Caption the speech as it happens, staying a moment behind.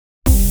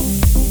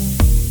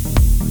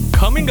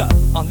Coming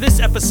up on this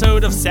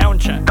episode of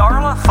Soundcheck.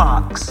 Darla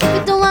Fox. If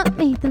you don't want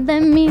me, then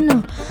let me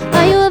know.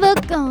 Are you ever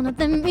gonna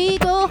let me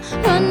go?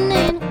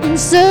 Running in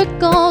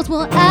circles,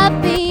 will I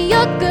be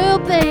your girl,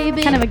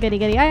 baby? Kind of a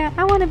goody-goody.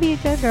 I want to be a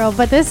good girl,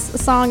 but this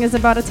song is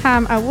about a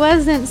time I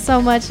wasn't so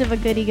much of a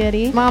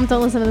goody-goody. Mom,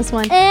 don't listen to this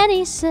one. And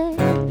he said,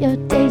 your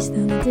taste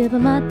on the tip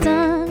of my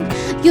tongue.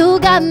 You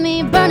got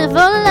me burning for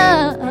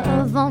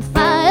love, on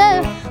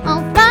fire,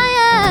 on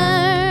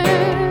fire.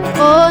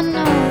 Oh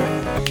no.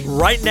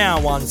 Right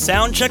now on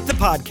Soundcheck the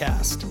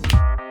Podcast.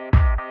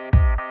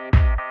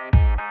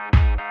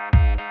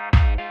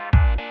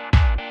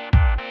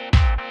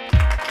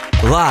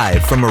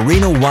 Live from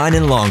Marina Wine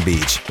in Long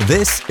Beach,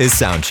 this is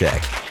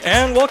Soundcheck.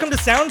 And welcome to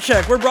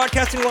Soundcheck. We're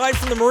broadcasting live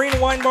from the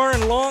Marina Wine Bar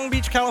in Long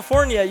Beach,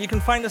 California. You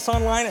can find us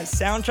online at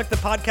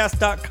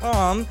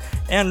soundcheckthepodcast.com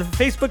and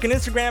Facebook and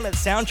Instagram at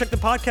Soundcheck the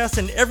Podcast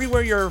and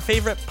everywhere your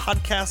favorite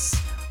podcasts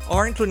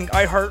are, including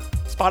iHeart,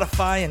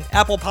 Spotify, and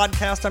Apple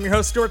Podcast. I'm your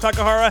host, Stuart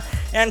Takahara,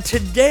 and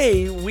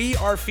today we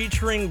are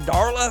featuring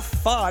Darla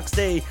Fox,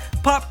 a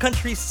pop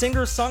country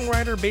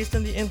singer-songwriter based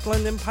in the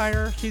Inland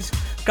Empire. She's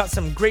got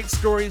some great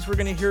stories we're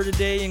going to hear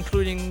today,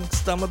 including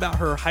some about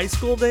her high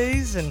school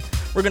days, and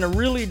we're going to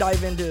really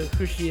dive into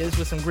who she is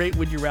with some great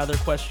Would You Rather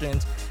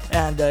questions.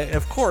 And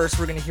of course,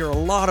 we're going to hear a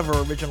lot of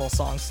her original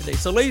songs today.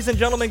 So ladies and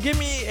gentlemen, give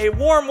me a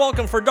warm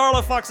welcome for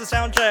Darla Fox to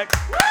Soundcheck.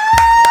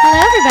 Hello,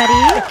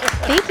 everybody.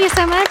 Thank you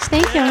so much.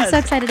 Thank you. I'm so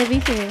excited to be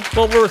here.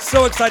 Well, we're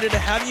so excited to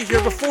have you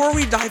here. Before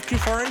we dive too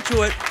far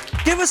into it,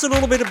 give us a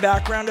little bit of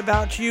background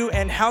about you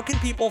and how can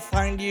people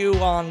find you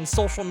on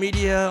social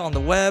media, on the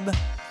web?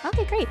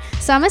 Okay, great.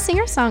 So I'm a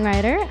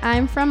singer-songwriter.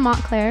 I'm from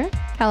Montclair,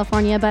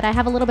 California, but I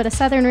have a little bit of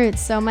southern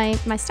roots. So my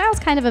style's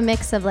kind of a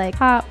mix of like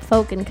pop,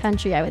 folk, and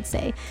country, I would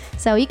say.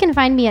 So you can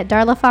find me at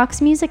Darla Fox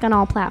Music on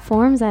all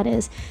platforms. That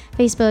is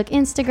Facebook,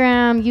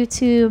 Instagram,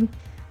 YouTube,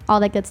 all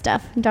that good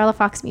stuff. Darla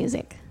Fox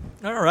Music.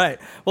 All right.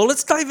 Well,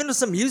 let's dive into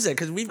some music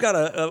because we've got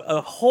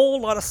a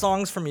whole lot of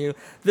songs from you.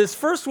 This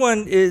first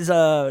one is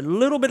a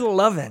little bit of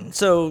lovin'.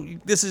 So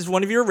this is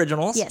one of your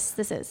originals. Yes,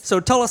 this is. So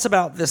tell us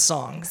about this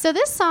song. So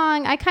this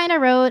song I kind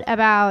of wrote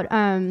about,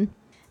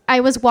 I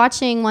was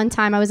watching one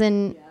time, I was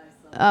in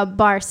a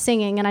bar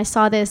singing and I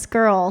saw this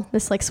girl,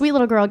 this like sweet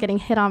little girl getting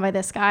hit on by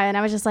this guy. And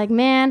I was just like,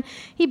 man,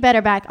 he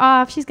better back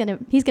off. He's going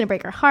to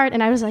break her heart.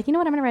 And I was like, you know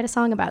what? I'm going to write a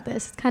song about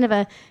this. It's kind of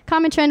a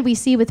common trend we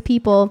see with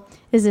people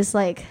is this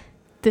like,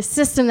 this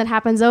system that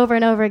happens over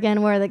and over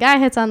again where the guy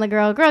hits on the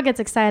girl gets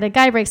excited,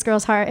 guy breaks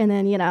girl's heart, and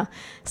then,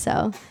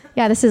 so,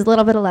 yeah, this is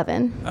Little Bit of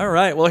Lovin'. All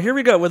right, well, here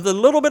we go with a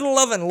Little Bit of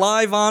Lovin'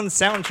 live on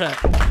Soundcheck.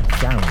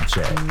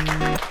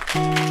 Soundcheck.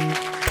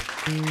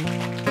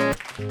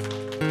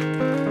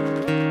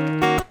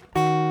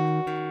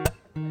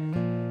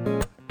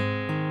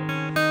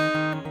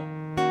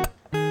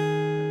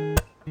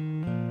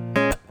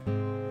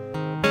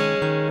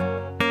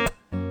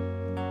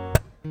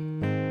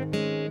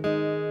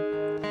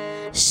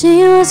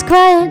 She was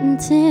quiet and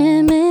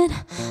timid,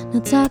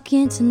 not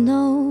talking to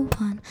no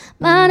one,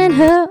 minding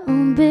her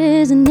own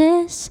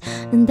business.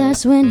 And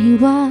that's when he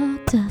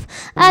walked up.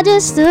 I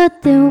just stood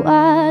there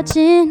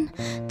watching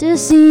to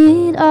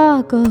see it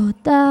all go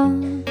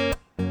down,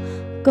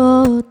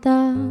 go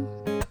down.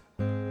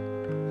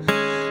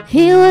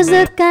 He was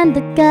the kind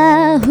of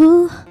guy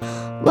who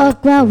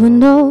walked around with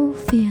no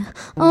fear.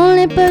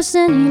 Only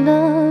person he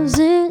loves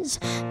is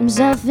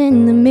himself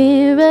in the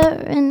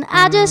mirror. And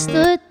I just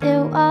stood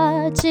there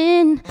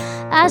watching.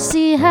 I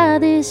see how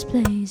this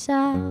plays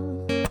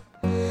out,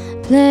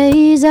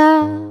 plays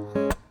out.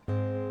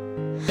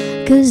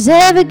 'Cause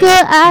every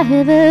girl I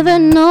have ever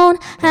known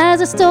has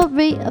a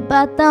story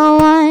about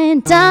that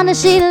one time that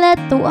she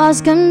let the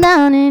walls come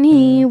down and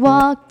he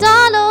walked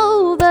all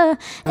over.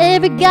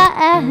 Every guy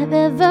I have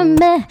ever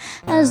met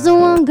has the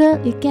one girl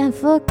you can't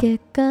forget,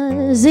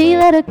 'cause he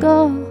let her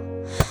go.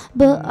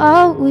 But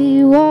all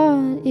we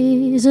want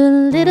is a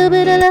little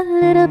bit of love,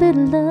 little bit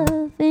of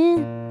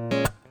loving,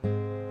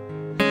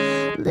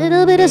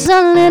 little bit of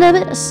something, little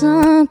bit of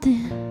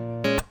something.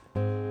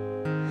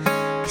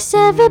 'Cause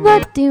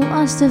everybody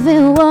wants to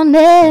feel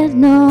wanted,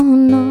 no,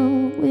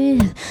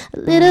 with a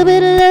little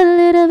bit of love,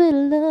 little bit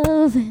of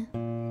loving.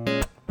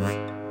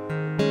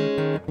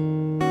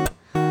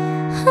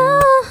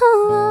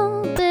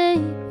 Oh,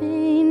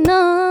 baby,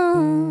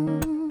 no,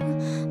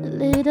 a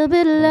little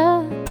bit of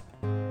love.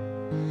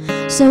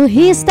 So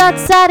he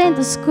starts writing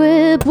the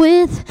script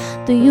with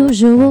the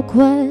usual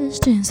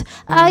questions.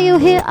 Are you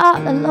here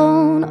all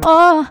alone,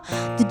 or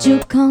did you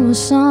come with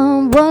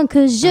someone?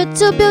 'Cause you're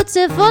too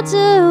beautiful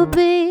to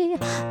be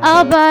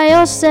all by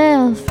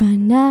yourself right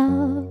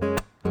now,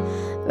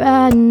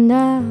 right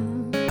now.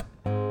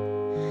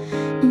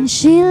 And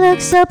she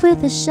looks up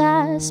with a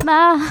shy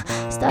smile,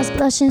 starts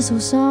blushing so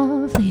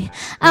softly.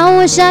 I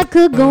wish I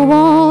could go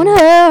on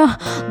her.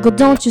 Go,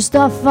 don't you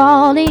start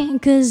falling,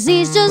 'cause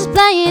he's just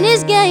playing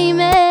his game,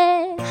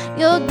 and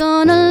you're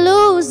gonna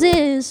lose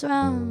this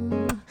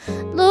round,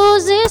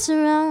 lose this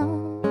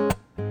round.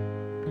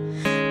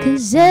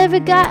 'Cause every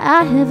guy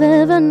I have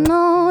ever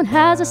known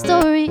has a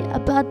story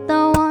about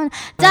the one on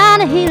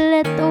down, and he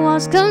let the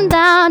walls come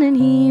down, and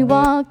he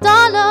walked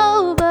all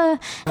over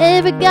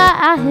every guy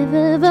I have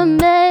ever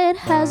met.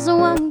 Has the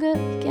one girl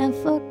you can't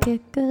forget,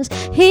 'cause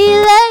he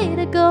let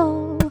it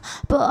go.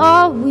 But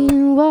all we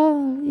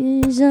want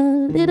is a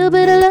little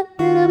bit of love,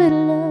 little bit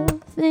of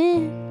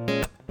loving.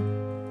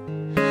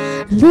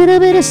 A little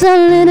bit of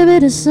something, little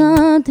bit of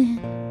something.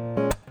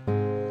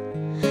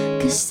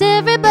 'Cause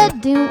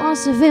everybody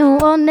wants to feel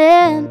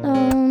wanted,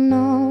 oh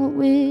no,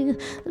 with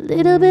a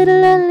little bit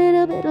of love,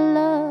 little bit of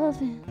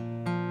loving.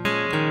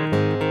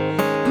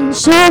 And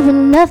sure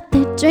enough,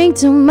 they drink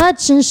too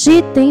much, and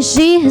she thinks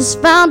she has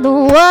found the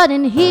one,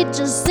 and he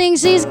just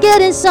thinks he's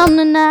getting some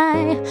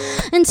tonight,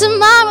 and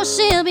tomorrow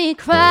she'll be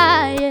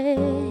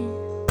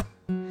crying.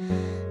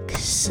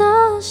 'Cause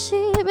all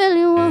she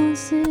really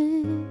wants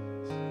is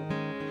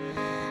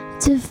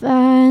to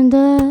find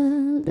a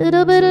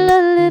little bit of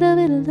love, little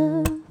bit of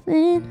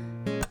loving.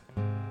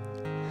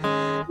 A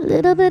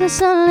little bit of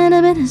something,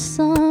 little bit of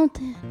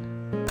something.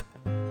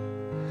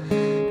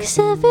 'Cause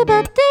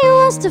everybody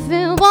wants to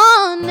feel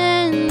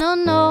wanted, no,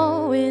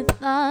 no, with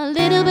a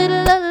little bit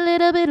of love,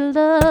 little bit of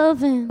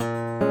loving.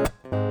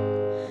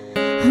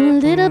 A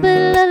little bit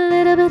of love,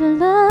 little bit of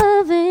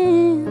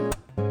loving.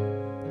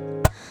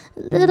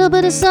 A little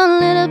bit of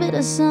something, little bit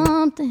of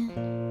something.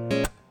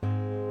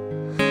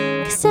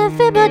 'Cause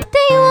everybody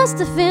wants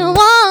to feel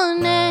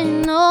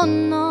wanted, no,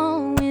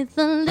 no, with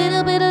a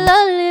little bit of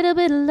love, little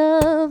bit of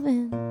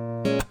loving.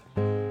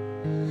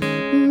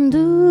 And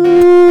ooh,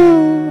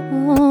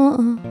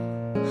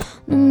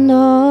 no,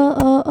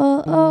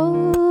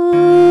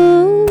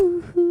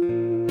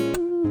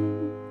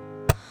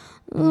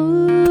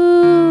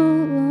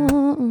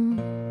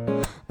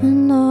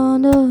 no,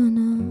 no,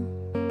 no.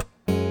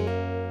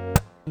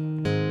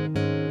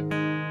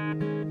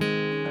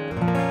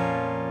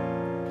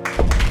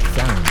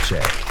 Sound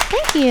check.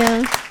 Thank you.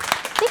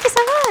 Thank you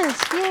so much.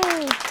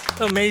 Yay.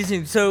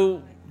 Amazing.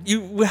 So,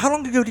 how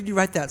long ago did you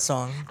write that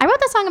song? I wrote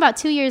that song about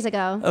 2 years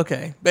ago.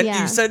 Okay, but Yeah.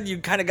 you said you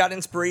kind of got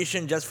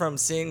inspiration just from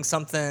seeing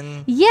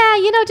something. Yeah,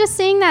 just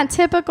seeing that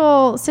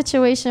typical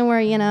situation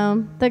where,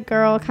 the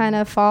girl kind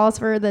of falls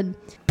for the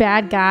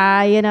bad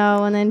guy, and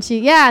then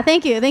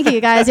thank you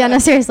guys. Yeah, no,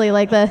 seriously,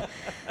 like the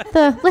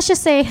let's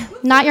just say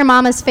not your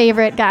mama's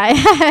favorite guy.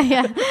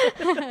 Yeah.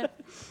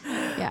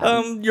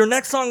 Yeah. Your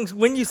next song,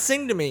 When You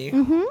Sing to Me,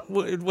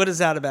 what is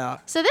that about?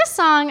 So this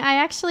song I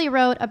actually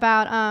wrote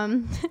about,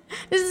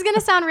 this is going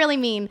to sound really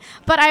mean,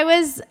 but I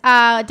was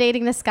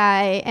dating this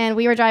guy, and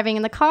we were driving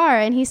in the car,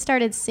 and he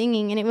started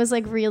singing, and it was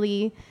like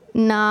really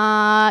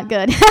not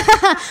good.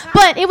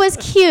 But it was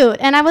cute,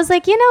 and I was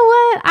like, you know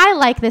what? I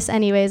like this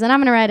anyways, and I'm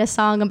going to write a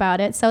song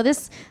about it. So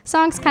this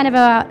song's kind of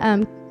about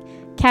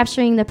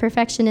capturing the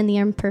perfection in the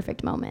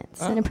imperfect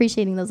moments and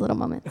appreciating those little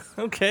moments.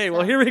 Okay,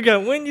 well, here we go.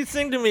 When You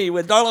Sing to Me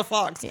with Darla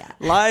Fox, Yeah.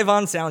 live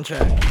on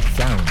Soundcheck.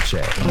 Sound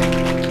check.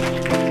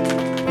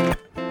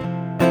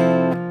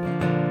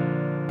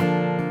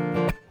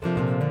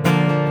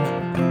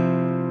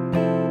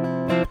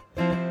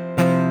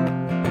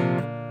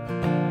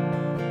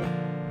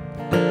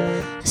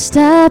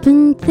 Stop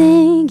and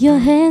think you're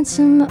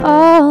handsome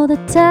all the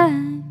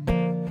time,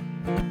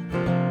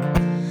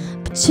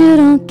 but you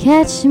don't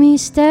catch me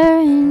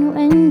staring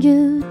when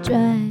you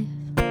drive.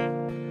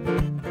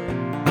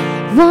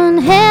 One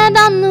hand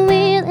on the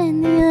wheel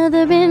and the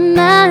other in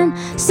mine.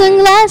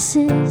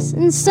 Sunglasses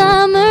in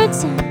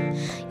summertime.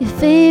 Your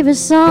favorite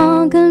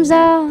song comes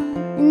on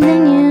and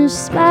then you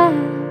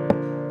smile.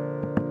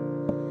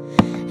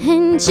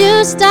 And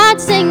you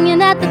start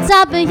singing at the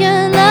top of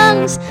your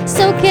lungs,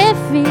 so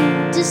carefree,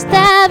 just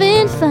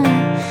having fun.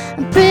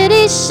 I'm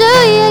pretty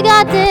sure you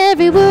got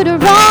every word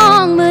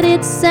wrong, but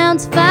it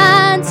sounds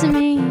fine to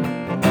me.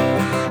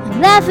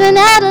 I'm laughing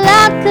out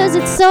loud 'cause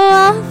it's so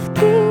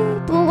off-key,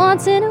 but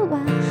once in a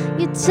while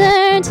you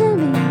turn to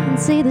me and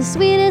say the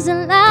sweetest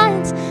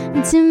lines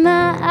into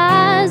my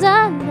eyes.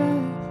 I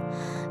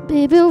love,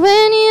 baby,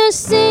 when you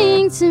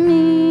sing to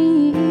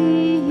me.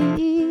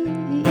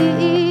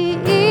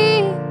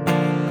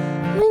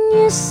 When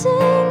you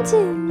sing to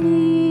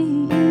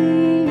me.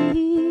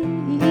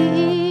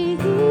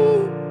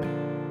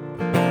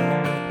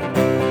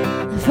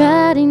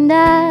 Friday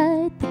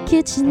night, the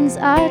kitchen's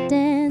our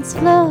dance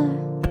floor.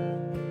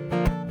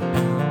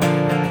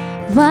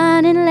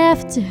 Wine and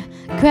laughter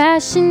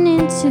crashing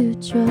into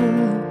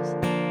drawers.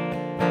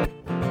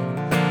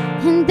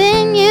 And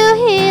then you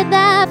hear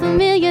that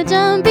familiar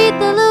drum beat,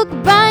 the Luke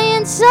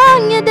Bryan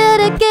song you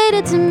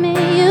dedicated to me.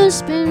 You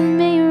spin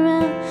me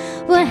around,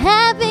 we're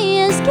happy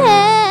as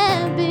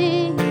can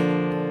be.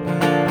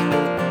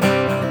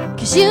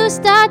 'Cause you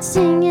start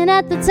singing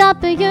at the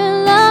top of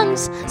your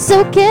lungs,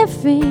 so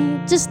carefree,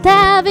 just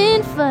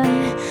having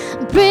fun.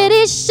 I'm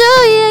pretty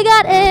sure you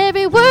got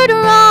every word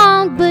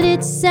wrong, but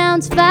it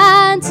sounds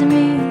fine to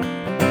me.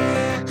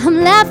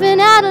 I'm laughing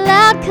out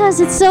loud 'cause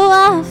it's so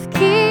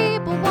off-key,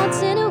 but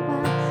once in a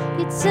while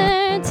you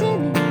turn to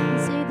me and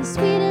say the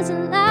sweetest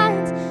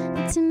lines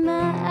into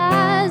my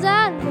eyes.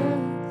 I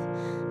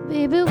love,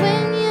 baby,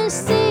 when you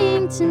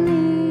sing to me.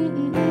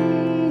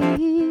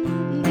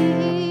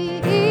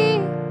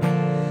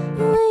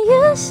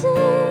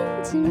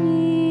 to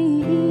me.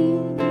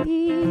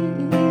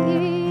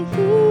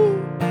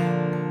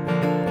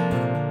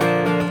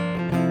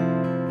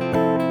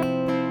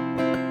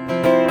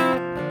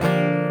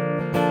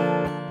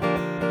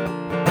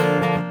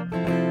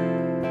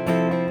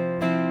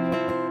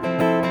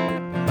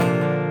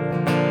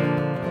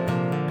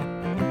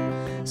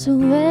 So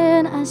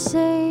when I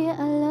say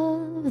I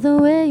love the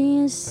way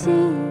you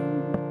sing,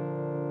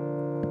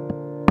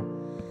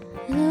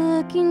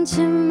 look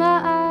into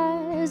my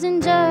eyes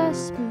and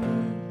just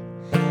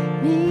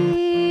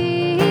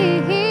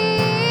believe me.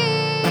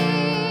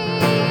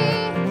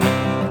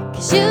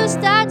 'Cause you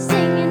start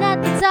singing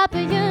at the top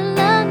of your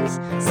lungs,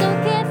 so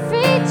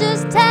carefree,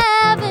 just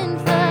having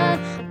fun.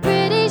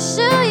 Pretty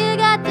sure you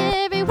got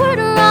every word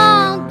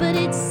wrong, but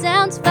it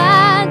sounds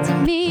fine to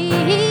me.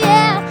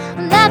 Yeah,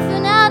 I'm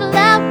laughing out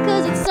loud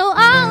 'cause it's so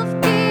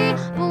off-key,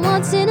 but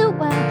once in a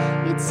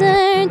while you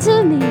turn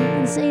to me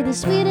and say the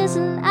sweetest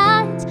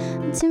lines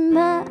into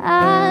my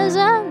eyes.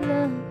 I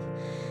love,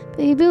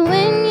 baby,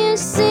 when you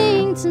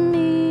sing to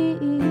me.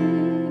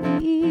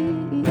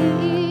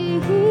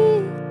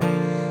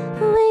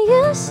 When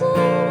you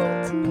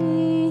sing to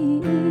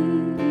me.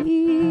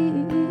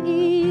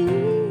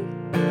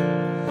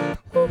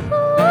 Ooh,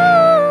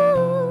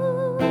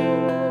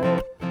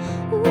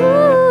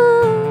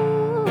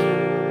 ooh,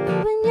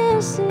 when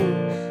you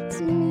sing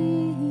to me.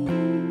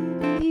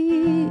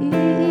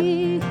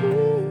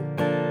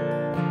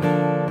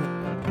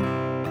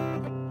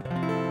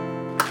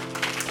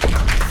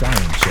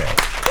 Sound check.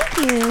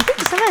 Thank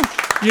you so much.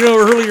 You know,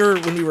 earlier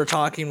when you were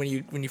talking, when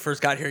you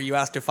first got here, you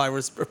asked if I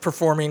was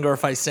performing or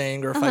if I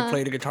sang or if I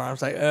played a guitar. I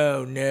was like,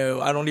 oh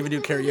no, I don't even do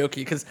karaoke,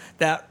 because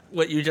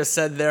what you just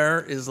said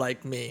there is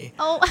like me.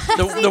 Oh,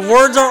 The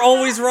words are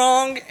always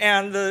wrong,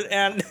 and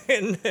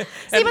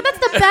see, but that's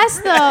the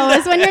best though,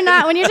 is when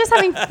you're just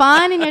having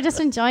fun and you're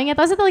just enjoying it.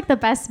 Those are the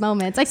best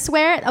moments. I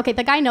swear. Okay,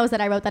 the guy knows that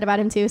I wrote that about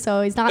him too,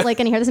 so he's not like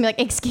gonna hear this and be like,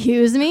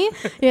 "Excuse me,"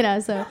 you know.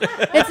 So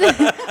it's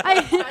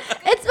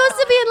supposed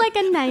to be in like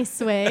a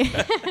nice way.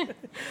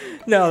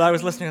 No, I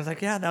was listening. I was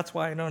like, yeah, that's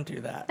why I don't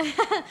do that.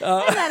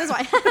 That is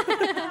why.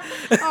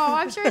 Oh,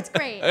 I'm sure it's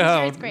great. I'm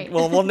sure it's great.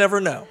 Well, we'll never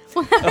know.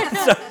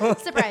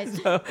 Surprise.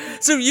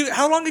 So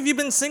how long have you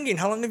been singing?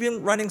 How long have you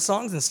been writing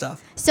songs and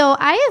stuff? So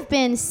I have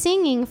been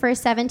singing for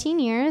 17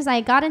 years.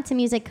 I got into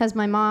music because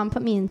my mom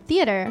put me in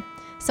theater.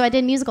 So I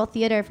did musical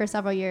theater for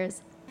several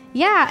years.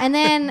 Yeah, and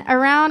then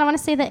around, I want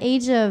to say the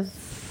age of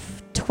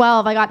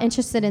 12, I got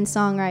interested in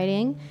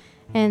songwriting.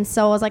 And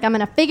so I was like, I'm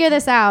going to figure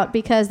this out,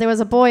 because there was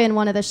a boy in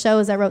one of the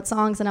shows that wrote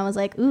songs, and I was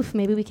like, oof,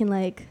 maybe we can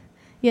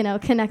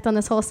connect on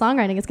this whole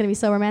songwriting. It's going to be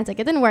so romantic.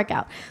 It didn't work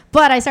out.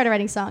 But I started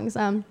writing songs.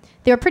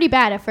 They were pretty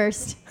bad at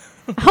first.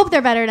 I hope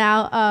they're better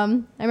now.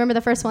 I remember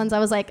the first ones, I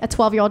was like a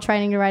 12-year-old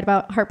trying to write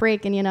about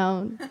heartbreak, and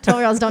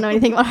 12-year-olds don't know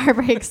anything about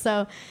heartbreak.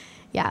 So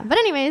yeah, but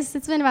anyways,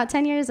 it's been about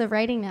 10 years of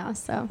writing now.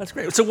 So that's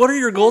great. So what are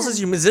your goals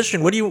as a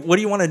musician? What do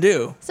you want to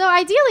do? So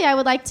ideally, I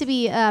would like to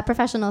be a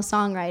professional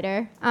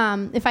songwriter.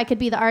 If I could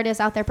be the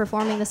artist out there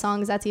performing the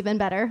songs, that's even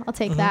better. I'll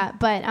take that.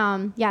 But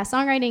yeah,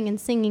 songwriting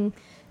and singing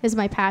is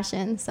my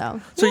passion.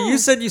 So you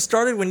said you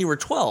started when you were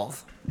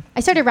 12. I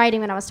started writing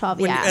when I was 12.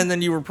 Yeah, and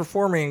then you were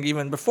performing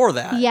even before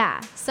that.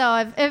 Yeah. So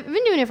I've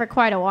been doing it for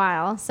quite a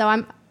while. So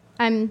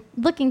I'm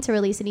looking to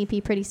release an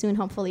EP pretty soon,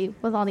 hopefully,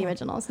 with all the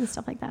originals and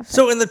stuff like that.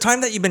 So in the time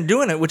that you've been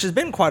doing it, which has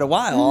been quite a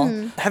while,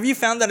 have you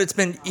found that it's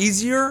been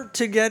easier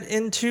to get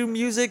into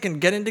music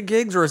and get into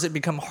gigs, or has it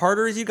become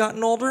harder as you've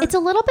gotten older? It's a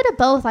little bit of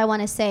both, I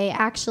want to say,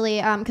 actually,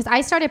 because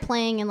I started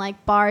playing in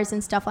like bars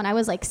and stuff when I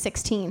was like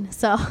 16.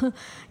 So,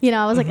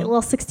 I was like a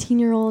little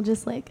 16-year-old,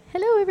 just like,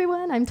 hello,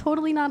 everyone. I'm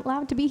totally not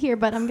allowed to be here,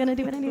 but I'm going to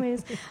do it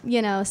anyways.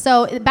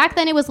 So back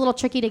then it was a little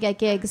tricky to get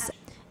gigs.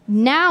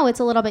 Now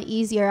it's a little bit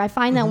easier. I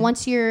find that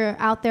once you're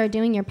out there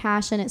doing your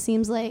passion, it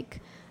seems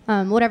like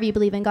whatever you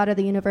believe in, God or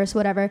the universe,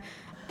 whatever,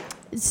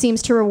 it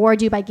seems to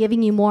reward you by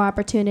giving you more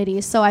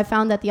opportunities. So I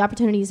found that the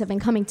opportunities have been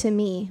coming to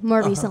me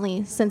more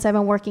recently since I've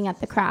been working at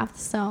the craft.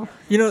 So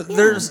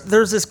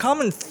there's this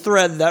common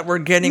thread that we're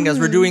getting as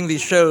we're doing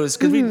these shows,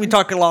 because we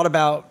talk a lot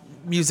about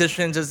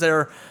musicians as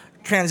they're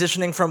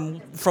transitioning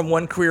from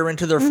one career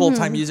into their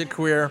full-time music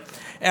career.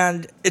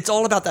 And it's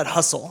all about that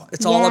hustle.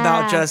 It's all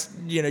about just,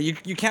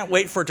 you can't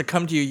wait for it to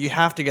come to you. You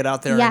have to get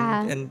out there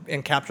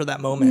and capture that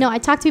moment. No, I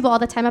talk to people all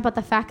the time about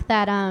the fact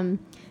that,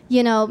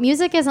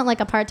 music isn't like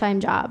a part-time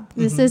job.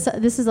 This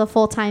is a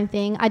full-time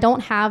thing. I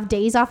don't have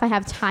days off. I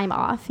have time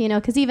off,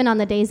 because even on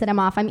the days that I'm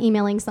off, I'm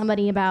emailing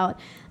somebody about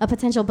a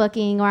potential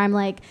booking, or I'm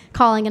like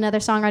calling another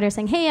songwriter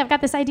saying, hey, I've got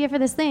this idea for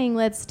this thing.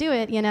 Let's do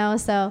it,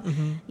 So,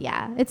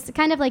 yeah, it's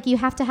kind of like you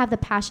have to have the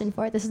passion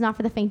for it. This is not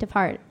for the faint of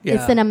heart. Yeah.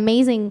 It's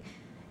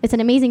an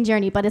amazing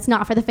journey, but it's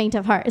not for the faint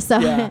of heart. So,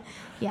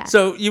 yeah.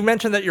 So you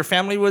mentioned that your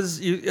family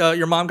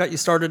your mom got you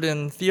started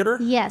in theater?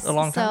 Yes. A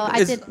long time. So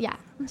I did. Yeah.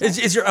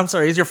 Is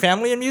your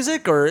family in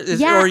music, or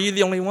are you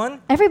the only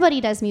one? Everybody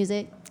does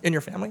music. In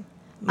your family?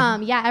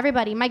 Yeah,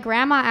 everybody. My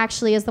grandma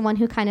actually is the one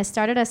who kind of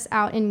started us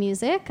out in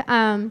music.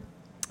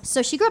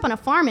 So she grew up on a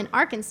farm in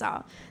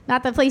Arkansas,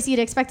 not the place you'd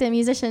expect a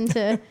musician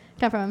to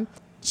come from.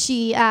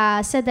 she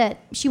said that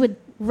she would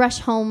rush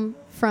home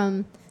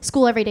from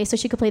school every day so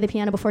she could play the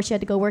piano before she had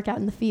to go work out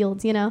in the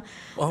fields, you know.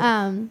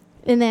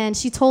 And then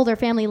she told her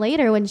family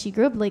later when she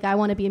grew up, like, I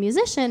want to be a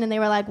musician. And they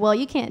were like, well,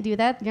 you can't do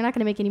that. You're not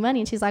going to make any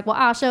money. And she's like, well,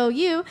 I'll show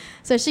you.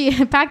 So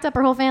she packed up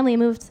her whole family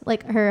and moved,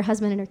 like her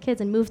husband and her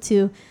kids, and moved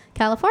to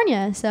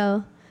California.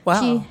 So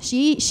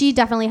she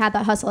definitely had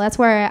that hustle. That's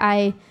where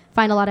I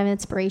find a lot of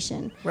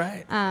inspiration.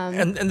 Right.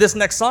 And this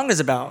next song is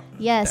about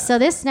Yes. that. So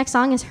this next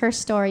song is her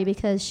story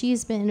because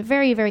she's been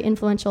very, very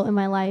influential in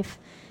my life.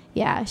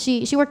 Yeah.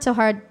 She worked so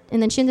hard,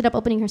 and then she ended up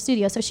opening her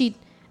studio. So she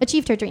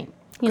achieved her dream,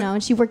 you know,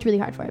 and she worked really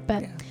hard for it.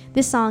 But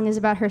this song is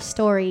about her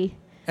story.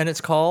 And it's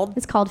called?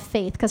 It's called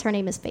Faith, because her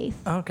name is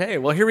Faith. Okay.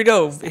 Well, here we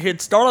go.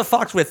 It's Darla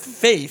Fox with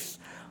Faith,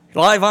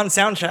 live on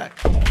Soundcheck.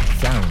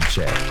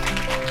 Soundcheck.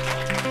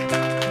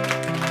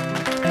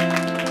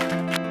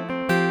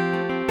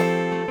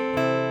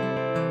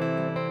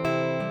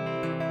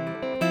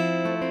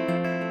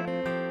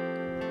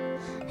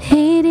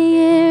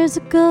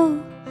 Ago,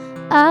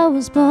 I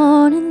was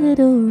born in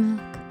Little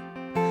Rock.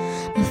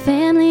 My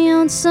family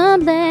owned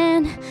some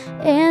land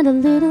and a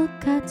little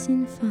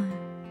cotton farm.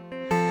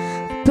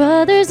 My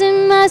brothers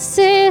and my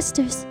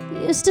sisters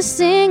used to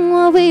sing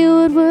while we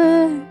would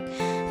work,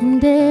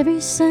 and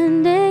every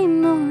Sunday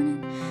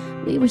morning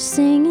we were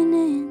singing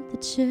in the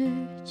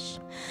church.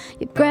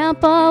 Your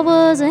grandpa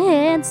was a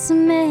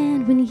handsome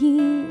man when he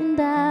and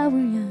I were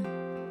young.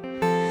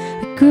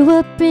 Grew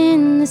up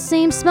in the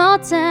same small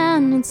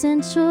town in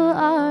central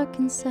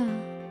Arkansas.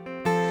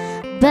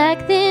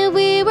 Back then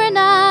we were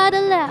not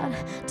allowed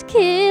to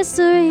kiss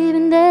or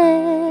even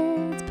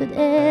dance, but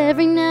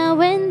every now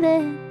and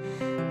then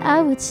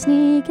I would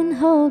sneak and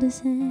hold his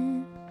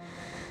hand.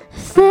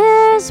 If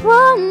there's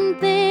one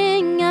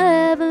thing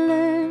I ever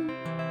learned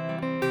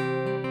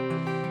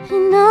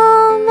in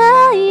all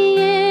my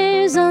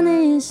years on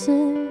this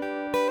earth,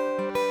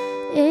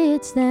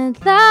 it's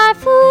that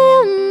life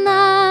will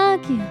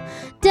knock you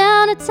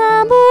down a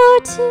time or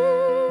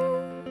two,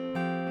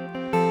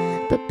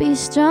 but be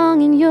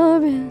strong in your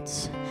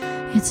roots.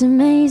 It's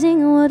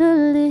amazing what a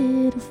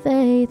little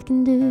faith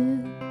can do.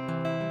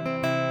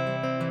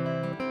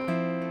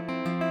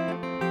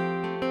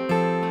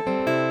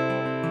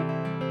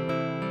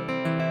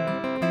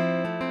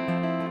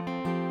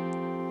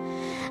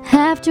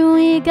 After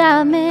we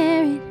got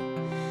married,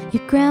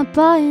 your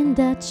grandpa and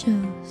I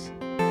chose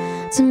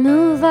to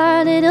move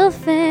our little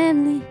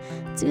family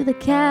to the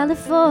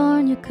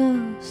California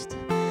coast.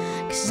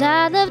 'Cause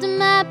I loved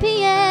my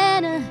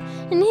piano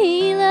and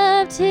he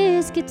loved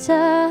his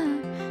guitar,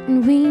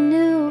 and we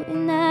knew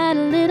in that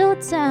little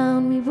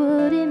town we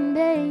wouldn't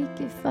make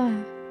it far.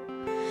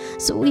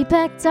 So we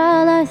packed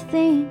all our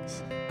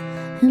things,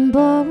 and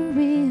boy were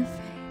we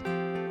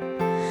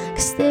afraid,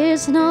 'cause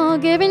there's no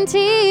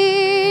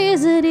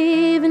guarantees that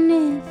even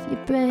if you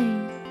pray,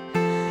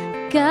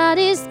 God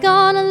is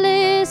gonna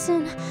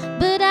listen.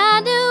 But I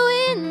knew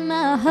in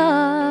my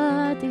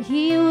heart that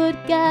he would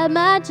guide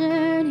my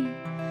journey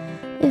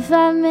if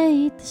I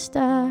made the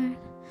start.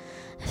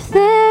 If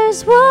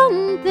there's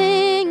one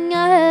thing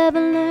I ever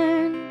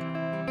learned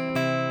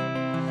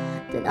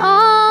in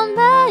all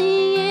my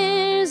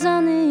years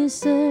on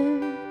this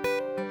earth,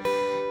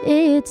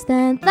 it's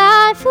that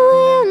life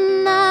will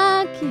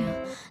knock you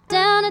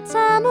down a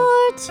time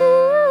or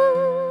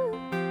two,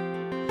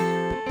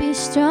 but be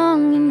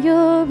strong in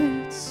your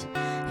roots.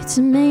 It's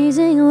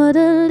amazing what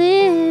a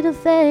little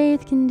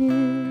faith can do.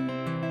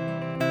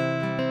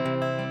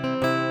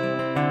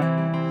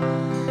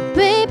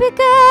 Baby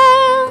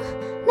girl,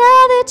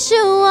 now that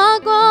you are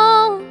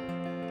grown,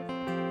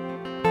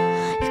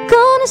 you're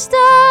gonna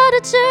start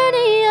a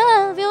journey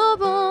of your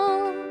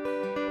own.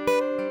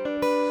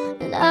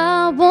 And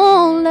I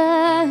won't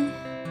lie,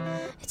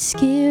 it's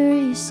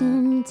scary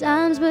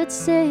sometimes, but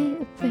say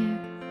a prayer,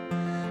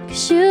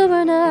 'cause you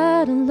are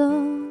not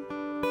alone.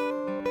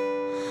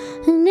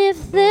 And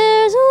if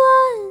there's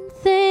one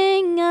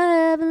thing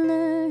I ever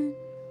learned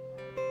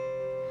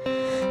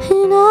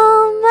in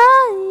all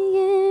my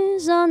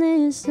years on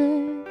this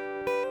earth,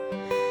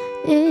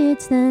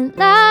 it's that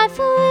life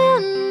will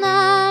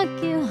knock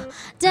you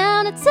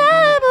down a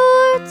time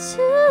or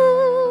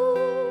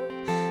two,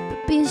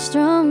 but be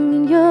strong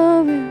in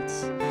your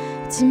roots.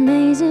 It's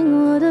amazing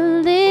what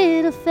a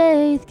little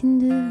faith can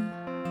do.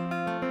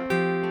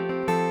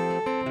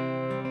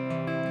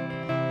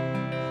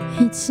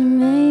 It's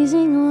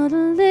amazing what a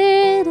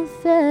little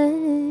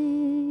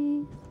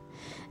faith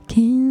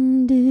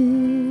can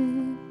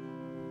do.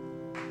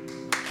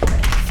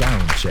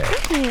 Soundcheck.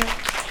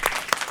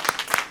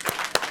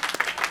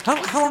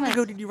 How long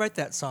ago did you write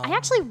that song? I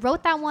actually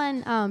wrote that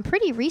one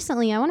pretty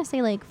recently. I want to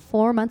say like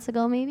 4 months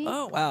ago, maybe.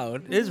 Oh, wow.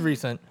 It is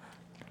recent.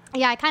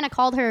 Yeah, I kind of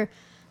called her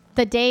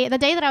the day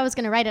that I was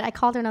going to write it. I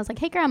called her and I was like,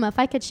 hey, Grandma, if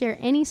I could share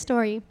any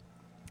story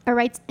or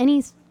write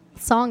any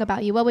song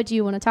about you, what would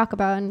you want to talk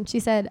about? And she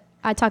said,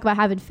 I talk about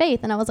having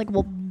faith. And I was like,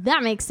 well,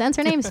 that makes sense.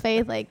 Her name's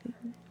Faith. Like,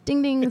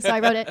 ding, ding. So I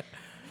wrote it.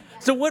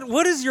 So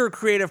what is your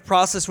creative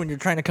process when you're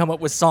trying to come up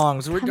with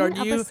songs? Coming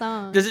up with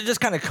songs. Does it just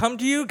kind of come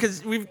to you?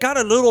 Because we've got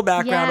a little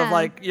background of Yeah.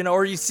 like,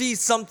 or you see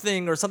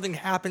something or something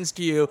happens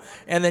to you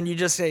and then you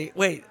just say,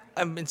 wait,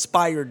 I'm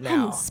inspired I'm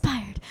now.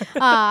 inspired.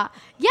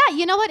 Yeah,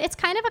 you know what? It's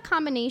kind of a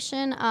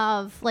combination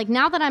of like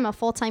now that I'm a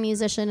full-time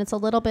musician, it's a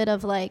little bit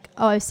of like,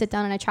 oh, I sit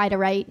down and I try to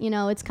write.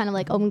 It's kind of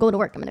like, oh, I'm going to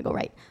work, I'm going to go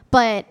write.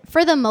 But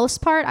for the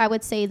most part, I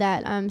would say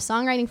that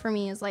songwriting for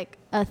me is like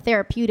a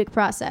therapeutic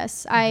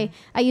process. I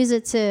use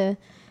it to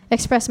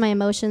express my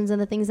emotions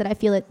and the things that I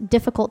feel it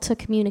difficult to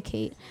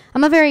communicate.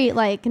 I'm a very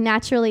like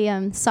naturally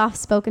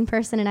soft-spoken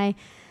person, and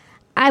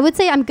I would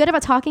say I'm good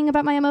about talking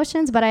about my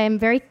emotions, but I am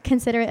very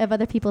considerate of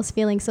other people's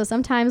feelings. So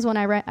sometimes when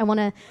I want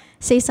to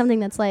say something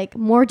that's like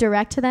more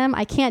direct to them,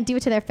 I can't do it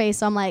to their face.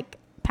 So I'm like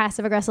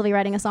passive aggressively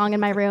writing a song in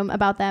my room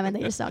about them and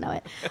they just don't know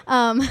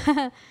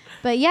it.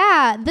 But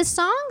yeah,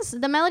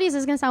 the melodies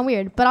is going to sound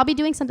weird, but I'll be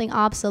doing something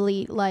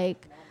obsolete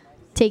like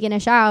taking a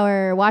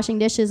shower, washing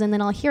dishes, and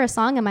then I'll hear a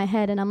song in my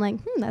head and I'm like,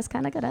 that's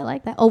kind of good. I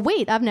like that. Oh,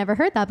 wait, I've never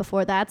heard that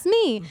before. That's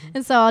me. Mm-hmm.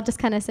 And so I'll just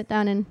kind of sit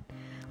down and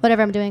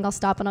whatever I'm doing, I'll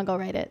stop and I'll go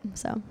write it.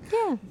 So,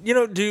 yeah.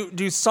 Do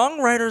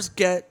songwriters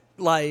get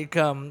like,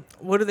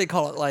 what do they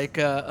call it? Like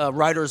a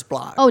writer's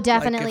block? Oh,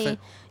 definitely.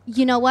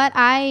 You know what?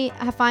 I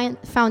have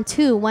found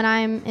too, when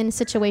I'm in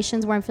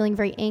situations where I'm feeling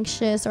very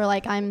anxious or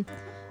like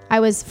I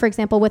was, for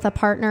example, with a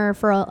partner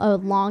for a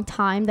long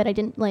time that I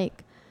didn't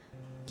like,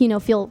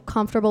 feel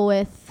comfortable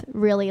with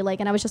really like,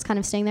 and I was just kind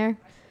of staying there.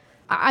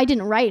 I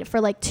didn't write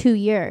for like 2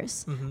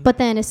 years. Mm-hmm. But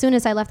then as soon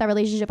as I left that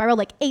relationship, I wrote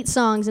like 8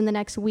 songs in the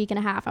next week and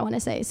a half, I want to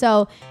say.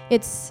 So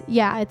it's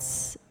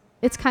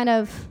kind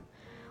of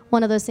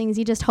one of those things.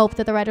 You just hope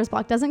that the writer's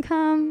block doesn't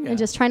come and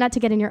just try not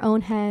to get in your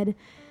own head.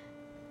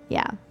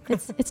 Yeah,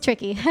 it's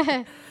tricky.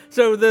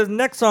 So the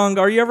next song,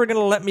 Are You Ever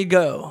Gonna Let Me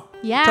Go?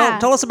 Yeah.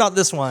 Tell us about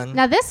this one.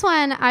 Now this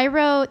one I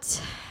wrote...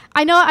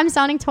 I know I'm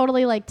sounding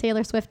totally like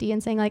Taylor Swifty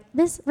and saying like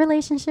this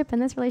relationship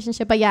and this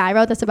relationship, but yeah, I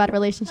wrote this about a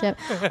relationship.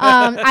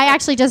 I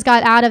actually just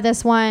got out of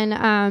this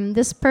one.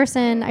 This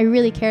person I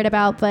really cared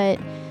about, but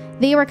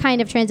they were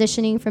kind of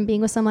transitioning from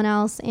being with someone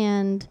else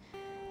and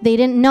they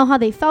didn't know how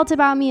they felt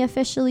about me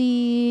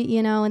officially,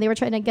 and they were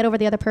trying to get over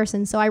the other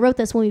person. So I wrote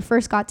this when we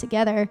first got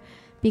together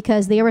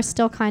because they were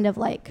still kind of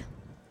like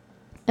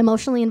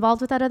emotionally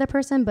involved with that other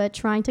person, but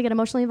trying to get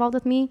emotionally involved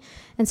with me.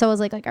 And so I was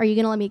like, are you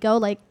going to let me go?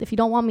 Like, if you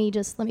don't want me,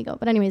 just let me go.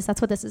 But anyways,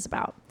 that's what this is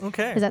about.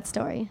 Okay. Is that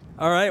story.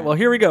 All right. Well,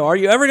 here we go. Are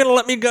You Ever Gonna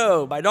Let Me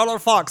Go by Dollar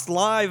Fox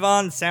live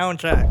on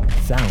Soundcheck.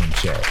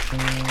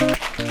 Soundcheck.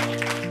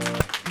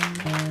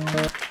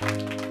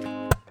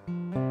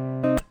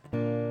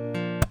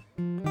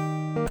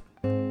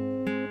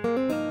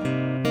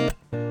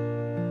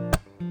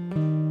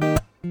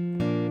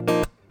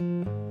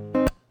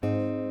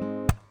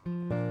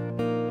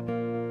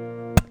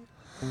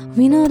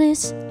 We know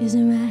this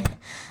isn't right.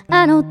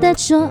 I know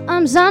that your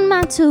arms on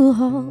mine too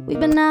hold. We've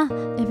been out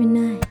every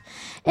night,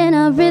 and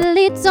I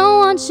really don't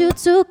want you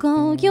to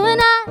go. You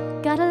and I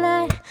got a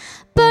light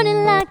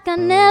burning like I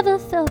never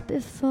felt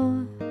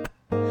before.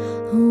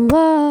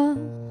 Whoa.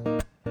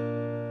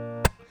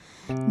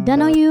 And I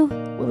know you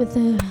were with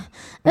her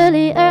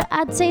earlier.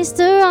 I taste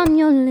her on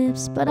your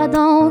lips, but I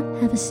don't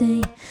have a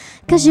say.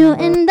 'Cause you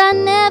and I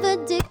never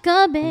did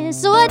commit.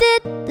 So I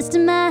did this to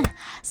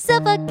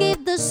myself. I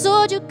gave the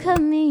sword you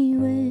cut me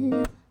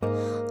with.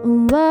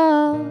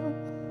 Whoa.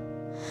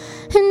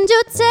 And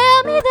you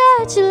tell me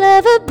that you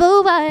love her,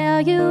 but why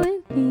are you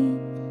with me?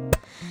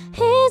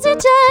 Is it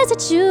just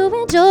that you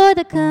enjoy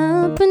the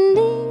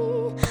company?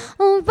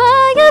 Or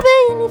are you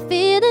really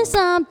feeling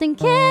something?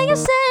 Can you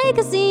say?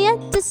 'Cause the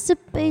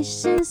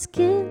anticipation's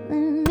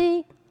killing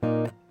me.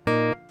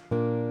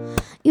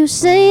 You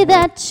say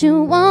that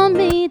you want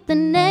me, the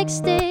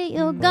next day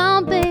you're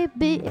gone,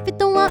 baby. If you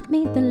don't want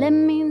me, then let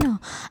me know.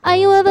 Are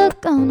you ever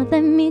gonna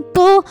let me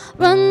go?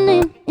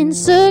 Running in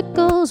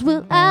circles,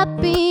 will I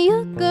be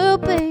your girl,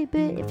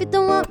 baby? If you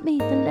don't want me,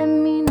 then let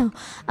me know.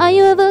 Are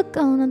you ever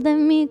gonna let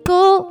me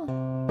go?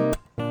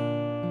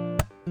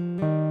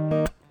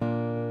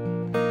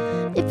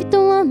 If you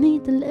don't want me,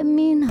 then let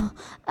me know.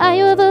 Are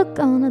you ever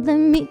gonna let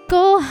me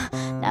go?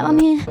 Now I'm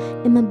here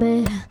in my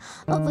bed,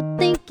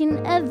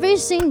 overthinking every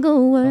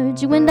single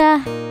word you and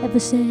I ever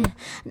said.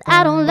 And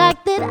I don't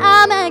like that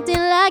I'm acting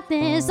like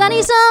this. I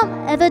need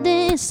some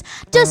evidence,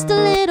 just a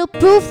little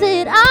proof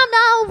that I'm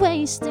not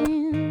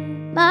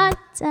wasting my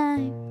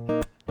time.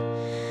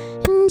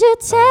 And you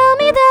tell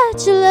me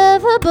that you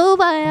love her, but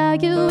why are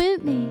you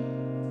with me?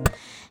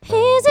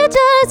 Is it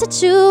just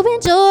that you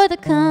enjoy the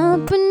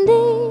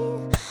company?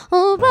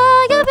 Or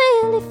are you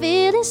really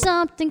feeling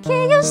something?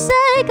 Can you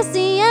say? 'Cause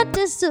the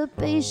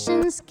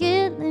anticipation's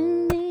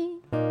killing me.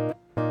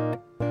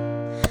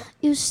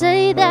 You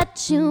say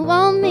that you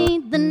want me,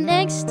 the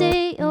next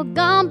day you're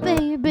gone,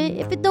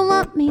 baby. If you don't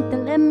want me,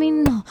 then let me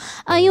know.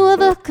 Are you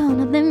ever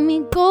gonna let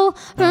me go?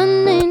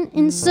 Running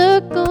in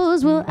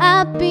circles, will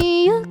I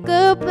be your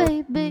girl,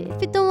 baby?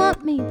 If you don't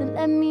want me, then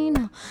let me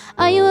know.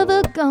 Are you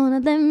ever gonna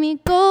let me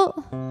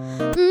go?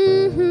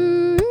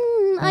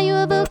 Are you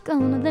ever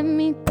gonna let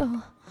me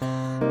go?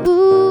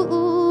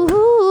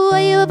 Ooh, are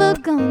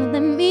gonna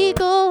let me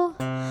go?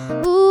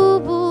 Ooh,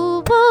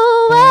 ooh,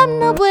 ooh, I'm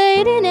not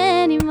waiting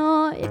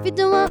anymore. If you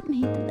don't want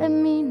me, then let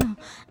me know.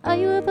 Are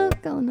you ever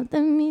gonna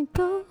let me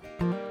go?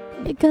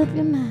 Make up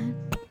your mind.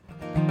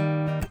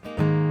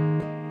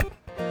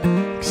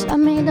 'Cause I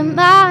made up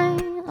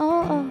mine.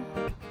 Oh, oh.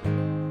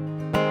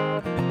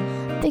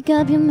 Make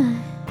up your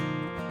mind.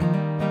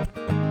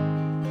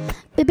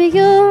 Baby,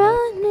 you're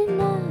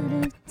running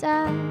out of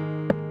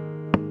time.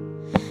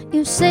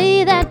 You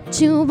say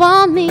that you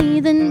want me,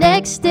 the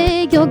next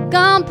day you're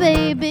gone,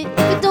 baby.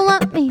 If you don't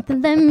want me,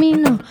 then let me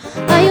know.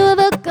 Are you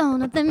ever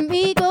gonna let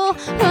me go?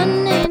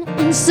 Running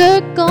in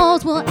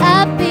circles, will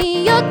I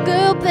be your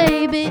girl,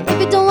 baby?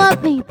 If you don't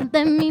want me, then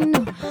let me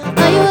know.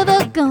 Are you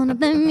ever gonna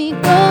let me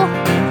go?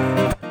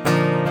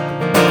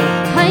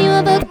 Are you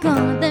ever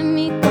gonna let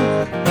me go?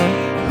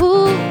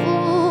 Ooh,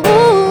 ooh,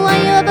 ooh, are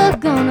you ever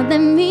gonna let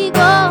me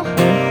go?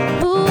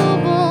 Ooh, ooh,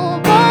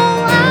 ooh,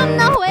 I'm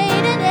not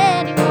waiting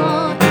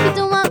anymore. If you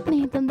don't want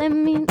me, then let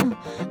me know.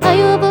 Are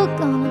you ever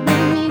gonna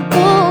let me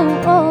go?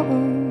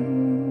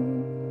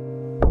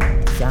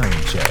 Sound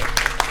check.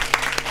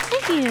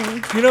 Thank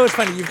you. You know, it's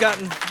funny. You've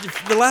gotten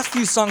the last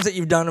few songs that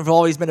you've done have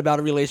always been about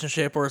a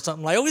relationship or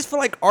something. I always feel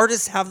like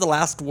artists have the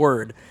last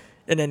word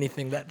in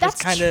anything that just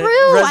That's kind of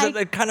true.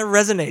 it kind of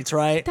resonates,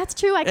 right? That's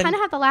true. I kind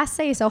of have the last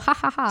say, so ha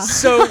ha ha.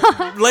 So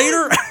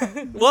later,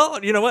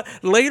 well, you know what?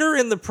 Later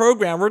in the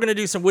program, we're going to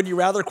do some Would You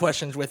Rather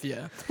questions with you.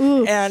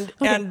 And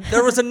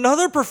there was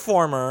another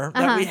performer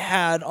that we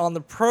had on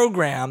the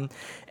program,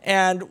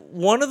 and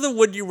one of the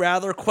Would You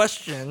Rather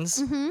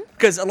questions,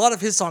 because a lot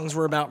of his songs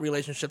were about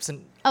relationships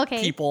and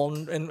people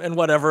and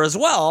whatever as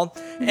well,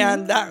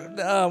 and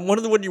that one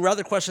of the Would You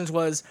Rather questions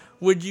was,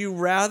 would you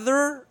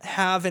rather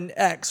have an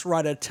ex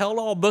write a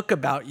tell-all book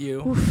about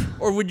you,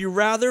 or would you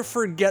rather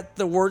forget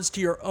the words to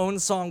your own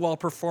song while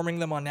performing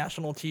them on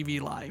national TV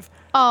live?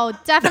 Oh,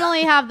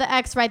 definitely have the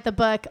ex write the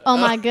book. Oh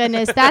my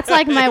goodness. That's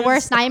like my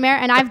worst nightmare.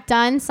 And I've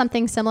done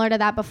something similar to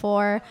that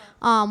before,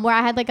 where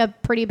I had like a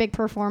pretty big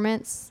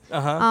performance.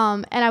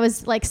 And I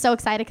was like so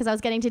excited because I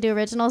was getting to do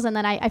originals, and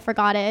then I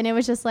forgot it. And it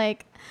was just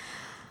like,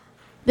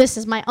 this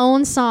is my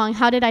own song.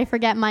 How did I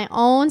forget my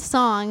own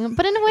song?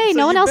 But in a way, So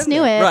no one you've else been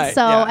knew there. it. Right,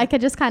 So yeah. I could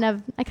just kind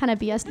of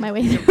BS'd my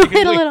way through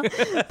it a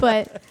little.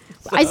 But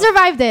I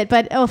survived it.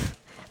 But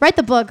write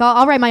the book.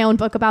 I'll write my own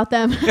book about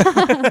them.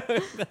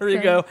 There you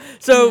go.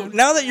 So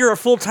now that you're a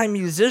full-time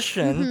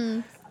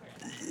musician,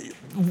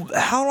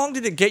 how long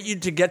did it get you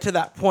to get to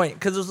that point?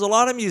 Because there's a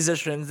lot of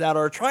musicians that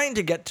are trying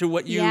to get to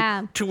what you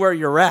to where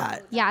you're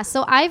at. Yeah.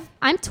 So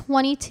I'm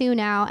 22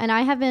 now, and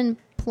I have been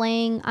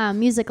playing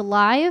music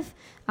live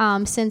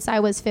since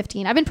I was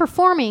 15. I've been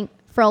performing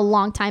for a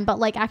long time, but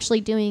like actually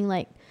doing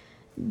like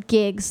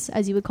gigs,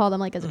 as you would call them,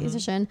 like as a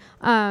musician.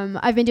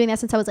 I've been doing that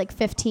since I was like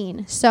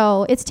 15.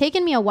 So it's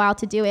taken me a while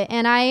to do it.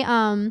 And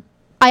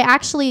I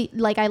actually,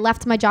 like, I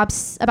left my job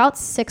about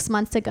 6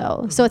 months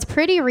ago. So it's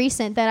pretty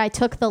recent that I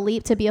took the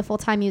leap to be a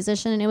full-time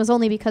musician. And it was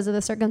only because of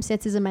the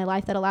circumstances in my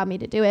life that allowed me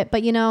to do it.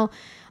 But, you know,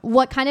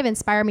 what kind of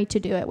inspired me to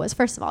do it was,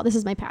 first of all, this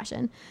is my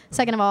passion.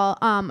 Second of all,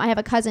 I have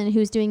a cousin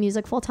who's doing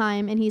music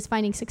full-time, and he's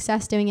finding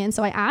success doing it. And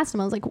so I asked him,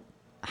 I was like,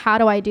 how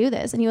do I do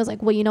this? And he was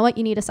like, well, you know what?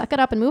 You need to suck it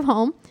up and move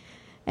home.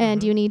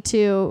 And you need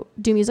to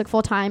do music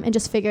full time and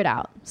just figure it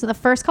out. So the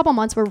first couple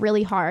months were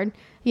really hard.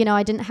 You know,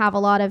 I didn't have a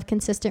lot of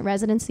consistent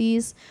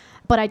residencies,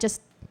 but I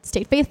just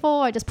stayed faithful.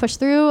 I just pushed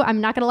through.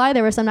 I'm not going to lie.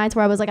 There were some nights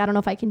where I was like, I don't know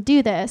if I can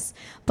do this,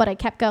 but I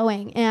kept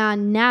going.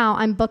 And now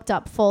I'm booked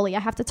up fully. I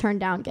have to turn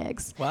down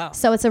gigs. Wow.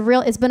 So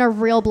it's been a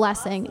real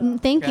blessing.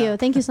 Thank you.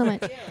 Thank you so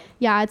much.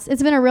 Yeah.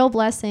 It's been a real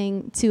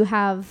blessing to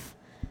have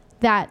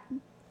that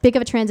big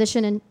of a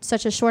transition in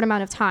such a short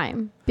amount of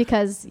time,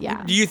 because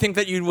Do you think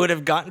that you would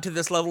have gotten to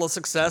this level of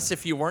success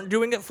if you weren't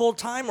doing it full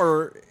time,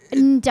 or?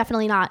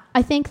 Definitely not.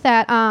 I think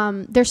that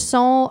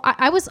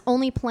I was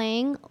only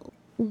playing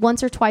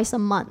once or twice a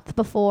month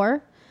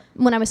before,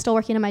 when I was still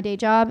working in my day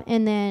job,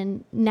 and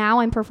then now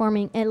I'm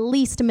performing at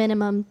least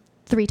minimum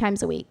 3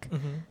 times a week.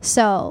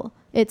 So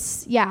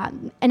it's,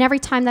 and every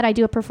time that I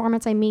do a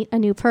performance, I meet a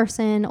new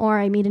person, or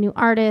I meet a new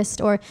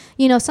artist, or,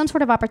 you know, some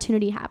sort of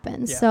opportunity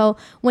happens. So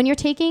when you're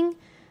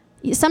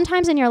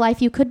sometimes in your life,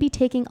 you could be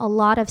taking a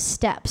lot of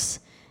steps,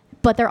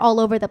 but they're all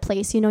over the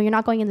place. You know, you're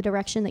not going in the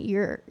direction that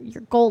your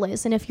goal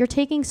is. And if you're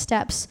taking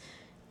steps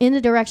in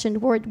the direction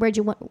toward where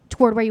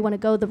you want to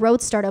go, the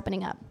roads start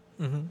opening up.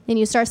 And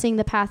you start seeing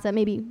the path that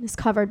maybe is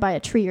covered by a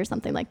tree or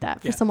something like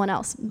that for someone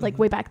else, like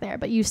way back there,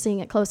 but you seeing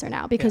it closer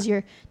now because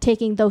you're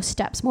taking those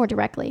steps more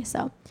directly.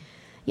 So,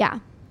 yeah.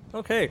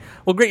 Okay.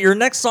 Well, great. Your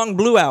next song,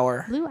 Blue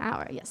Hour. Blue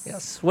Hour, yes.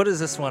 Yes. What is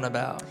this one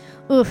about?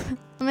 Oof.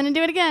 I'm going to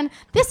do it again.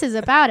 This is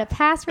about a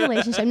past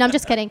relationship. No, I'm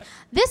just kidding.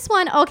 This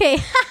one, okay.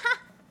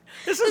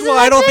 This is why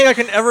I don't think I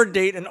can ever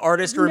date an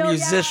artist or a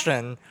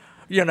musician.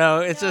 You know,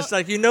 it's just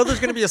like, there's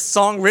going to be a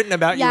song written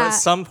about you at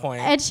some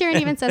point. Ed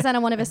Sheeran even says that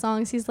on one of his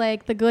songs. He's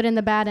like, the good and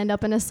the bad end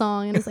up in a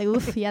song. And it's like,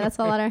 oof, yeah, that's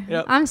a lot of...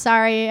 Yep. I'm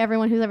sorry,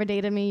 everyone who's ever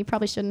dated me. You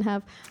probably shouldn't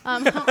have.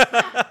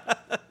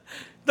 The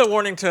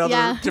warning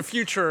to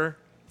future...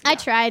 I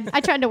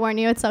tried to warn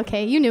you. It's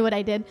okay. You knew what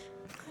I did.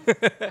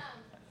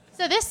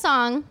 So this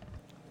song,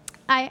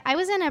 I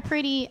was in a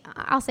pretty,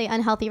 I'll say,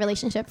 unhealthy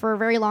relationship for a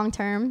very long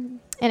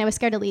term, and I was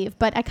scared to leave.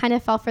 But I kind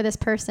of fell for this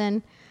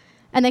person,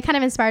 and they kind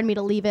of inspired me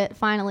to leave it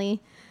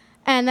finally.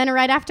 And then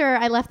right after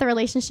I left the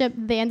relationship,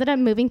 they ended up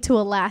moving to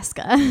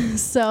Alaska.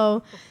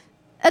 So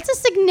that's a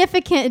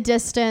significant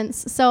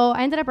distance. So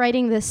I ended up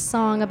writing this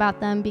song about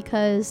them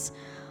because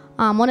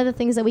one of the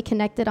things that we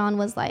connected on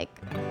was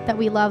like that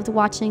we loved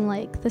watching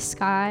like the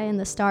sky and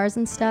the stars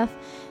and stuff.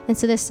 And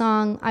so this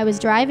song, I was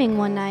driving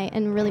one night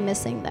and really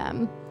missing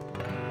them.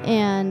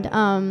 And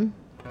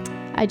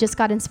I just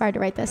got inspired to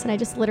write this, and I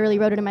just literally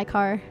wrote it in my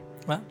car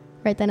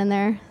right then and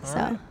there. All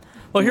right.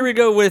 Well, here we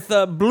go with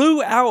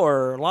Blue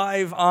Hour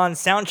live on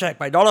Soundcheck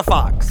by Darla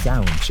Fox.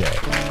 Soundcheck.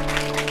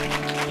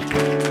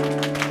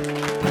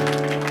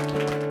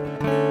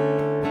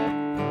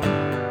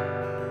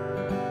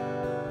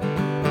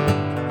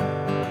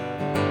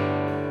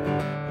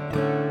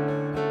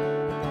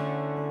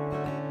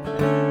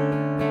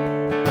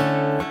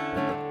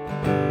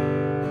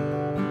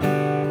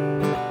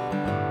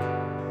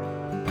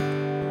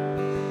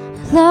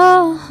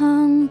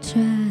 Long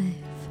drive,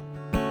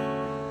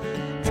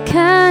 the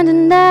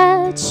kind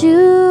that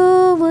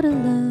you would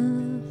have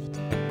loved,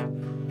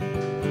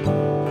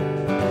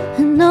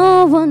 and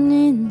no one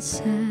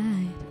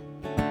inside,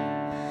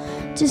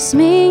 just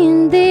me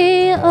in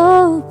the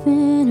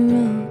open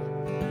road.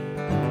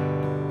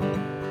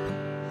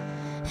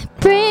 It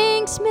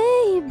brings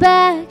me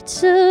back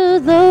to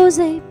those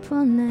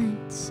April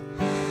nights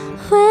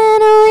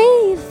when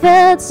we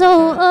felt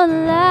so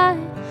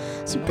alive.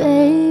 So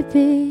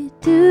baby,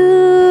 do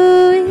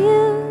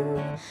you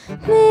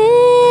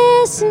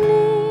miss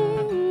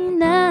me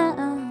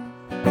now?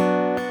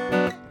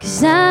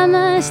 'Cause I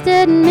must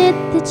admit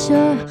that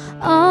you're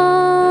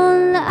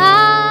all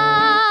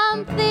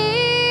I'm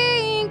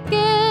thinking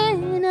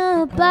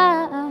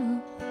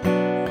about.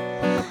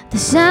 The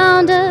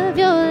sound of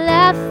your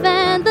laugh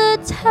and the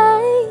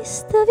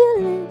taste of your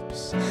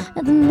lips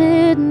and the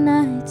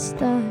midnight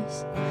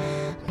stars.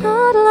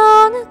 Not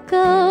long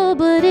ago,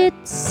 but it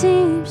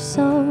seems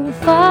so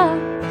far.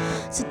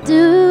 So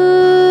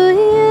do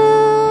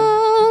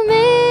you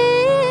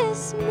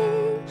miss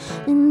me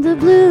in the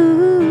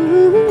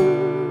blue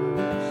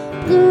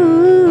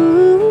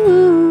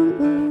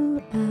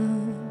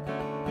hour?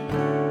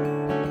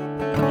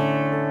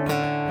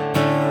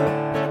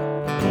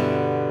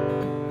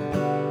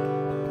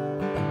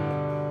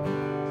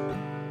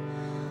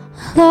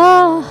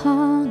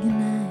 Long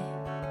night,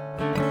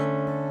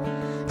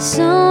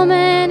 so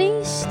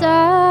many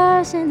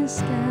stars in the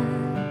sky.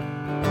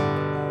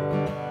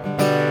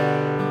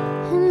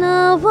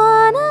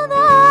 One of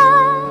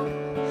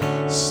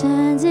them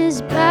shines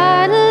as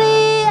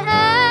brightly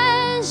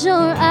as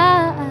your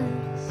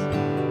eyes.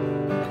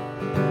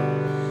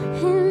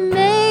 And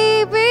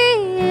maybe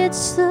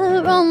it's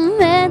the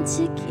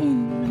romantic in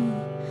me,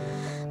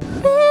 but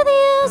with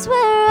you's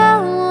where I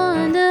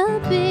want to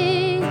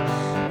be.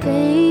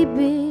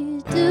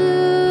 Baby, do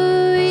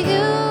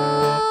you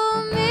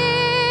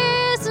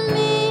miss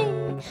me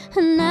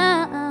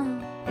now?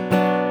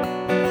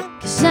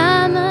 'Cause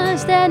I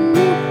must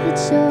admit that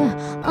you're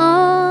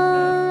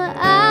all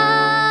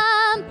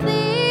I'm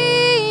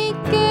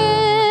thinking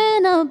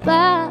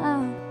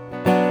about.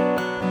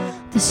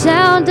 The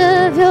sound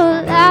of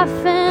your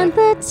laugh and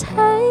the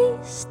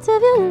taste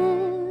of your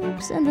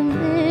lips and the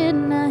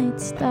midnight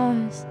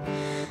stars.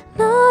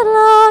 Not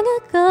long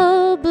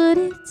ago, but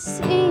it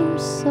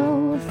seems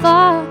so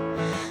far.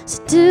 So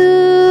do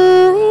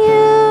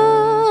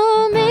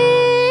you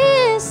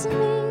miss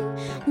me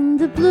in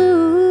the blue?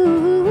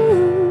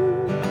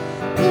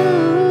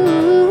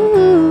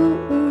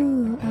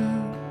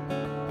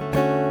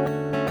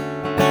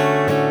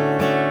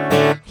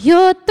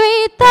 You're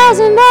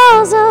 3,000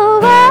 miles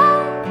away.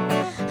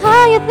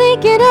 Are you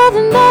thinking of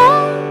me?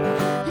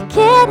 I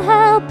can't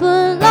help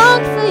but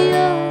long for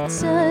your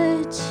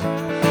touch.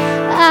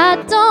 I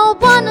don't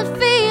wanna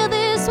feel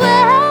this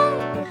way,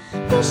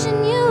 wishing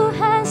you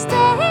had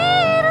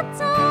stayed. I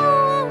don't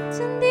want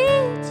to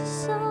need you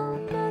so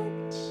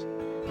much.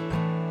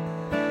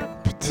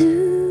 But do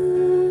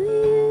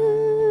you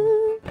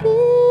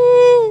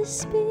miss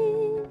me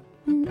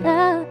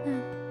now?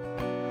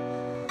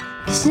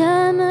 'Cause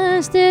I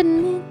must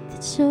admit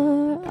that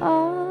you're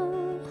all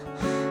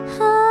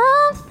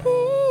I'm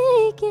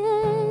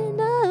thinking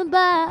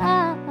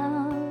about.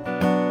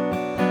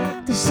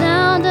 The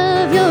sound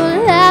of your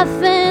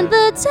laugh and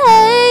the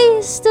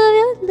taste of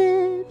your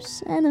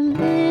lips and the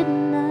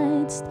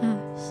midnight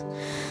stars.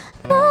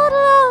 Not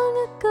long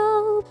ago,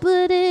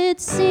 but it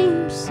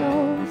seems so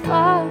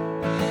far.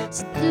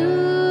 So do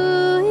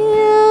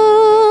you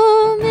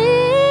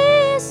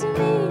miss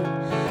me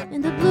in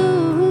the blue?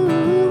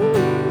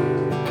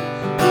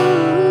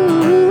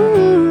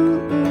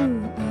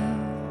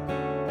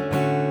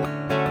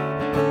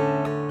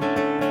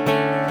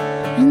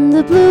 In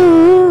the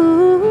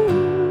blue,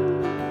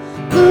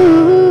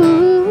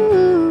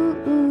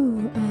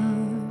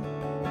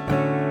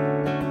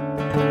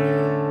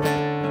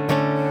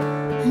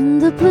 in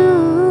the blue.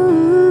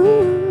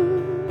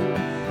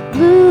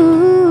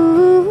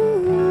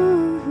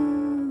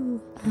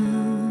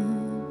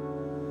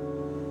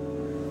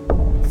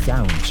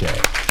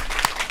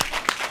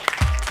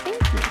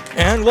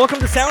 And welcome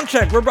to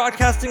Soundcheck. We're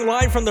broadcasting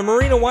live from the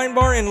Marina Wine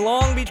Bar in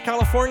Long Beach,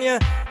 California.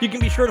 You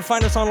can be sure to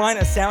find us online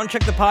at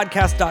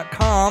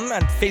soundcheckthepodcast.com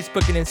and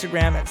Facebook and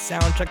Instagram at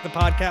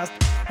soundcheckthepodcast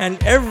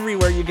and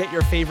everywhere you get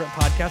your favorite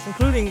podcasts,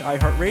 including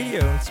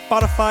iHeartRadio and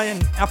Spotify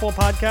and Apple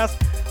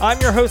Podcasts. I'm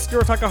your host,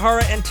 Stuart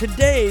Takahara, and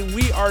today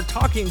we are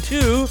talking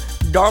to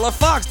Darla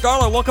Fox.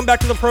 Darla, welcome back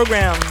to the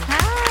program. Hi.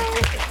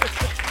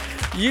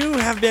 You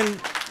have been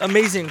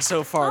amazing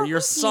so far.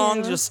 Your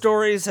songs, your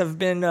stories have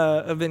been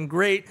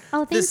great.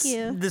 Oh, thank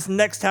you. This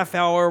next half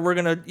hour, we're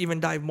gonna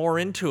even dive more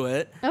into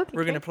it. Okay.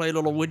 We're gonna play a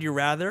little Would You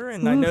Rather,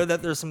 and I know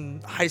that there's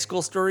some high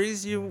school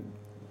stories you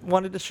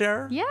wanted to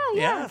share.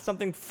 Yeah.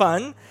 Something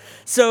fun.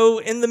 So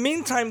in the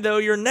meantime, though,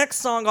 your next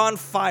song, On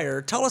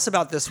Fire. Tell us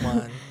about this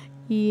one.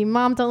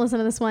 Mom, don't listen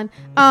to this one.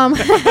 I'm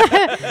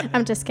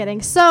just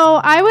kidding. So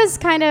I was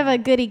kind of a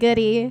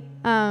goody-goody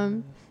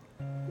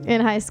in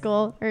high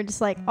school, or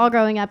just like all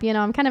growing up,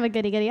 I'm kind of a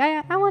goody-goody.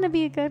 I want to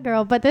be a good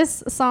girl. But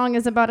this song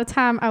is about a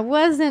time I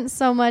wasn't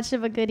so much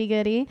of a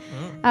goody-goody.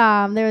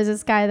 There was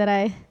this guy that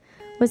I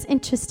was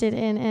interested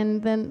in,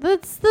 and then the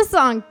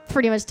song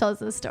pretty much tells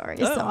the story.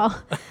 Oh. So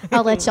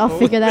I'll let y'all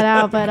figure that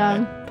out. But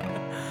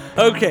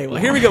Okay, well,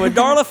 here we go with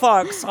Darla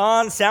Fox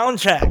on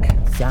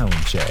Soundcheck.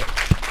 Soundcheck.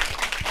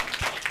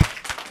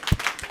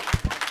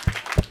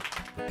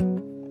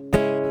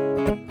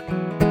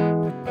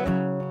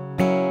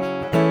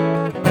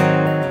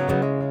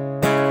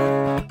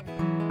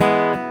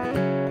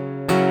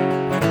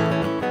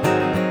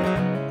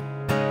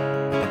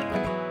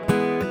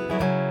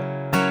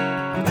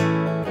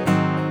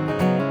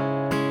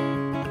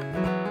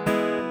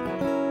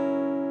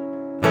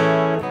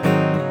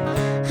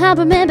 I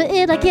remember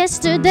it like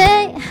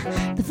yesterday,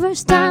 the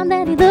first time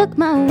that he looked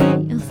my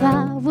way. A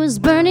fire was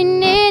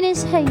burning in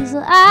his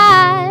hazel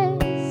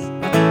eyes.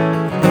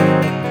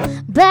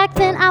 Back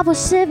then I was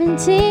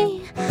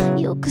 17.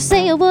 You could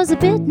say I was a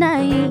bit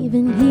naive,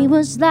 and he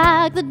was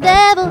like the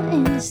devil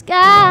in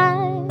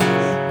disguise.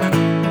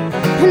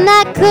 And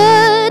I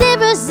couldn't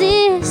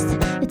resist.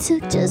 It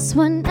took just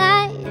one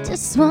night,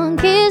 just one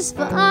kiss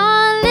for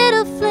our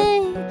little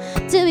fling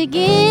to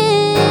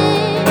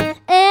begin.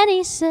 And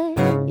he said,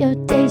 your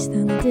taste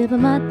on the tip of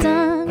my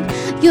tongue.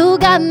 You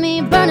got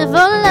me burning for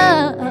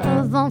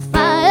love. On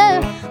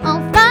fire,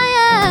 on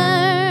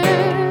fire.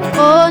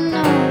 Oh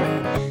no,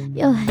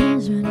 your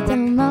hands run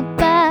down my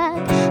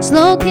back.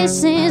 Slow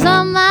kisses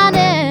on my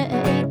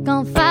neck.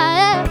 On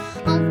fire,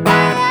 on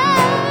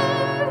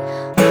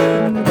fire.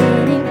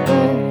 Let it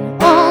burn.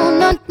 Oh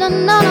no, no,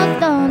 no, no,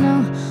 no,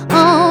 no.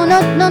 Oh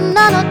no, no,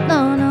 no, no,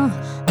 no, no.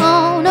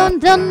 Oh no,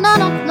 no, no,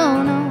 no,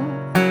 no, no.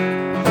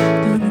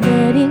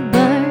 Let it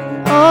burn.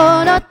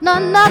 Oh no, no,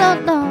 no, no,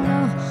 no, no.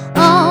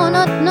 Oh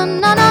no, no,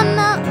 no, no,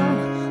 no.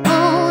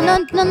 Oh no,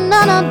 no,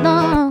 no, no,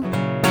 no.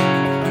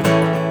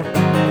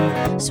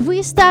 So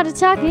we started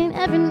talking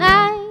every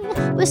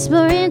night,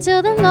 whispering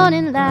till the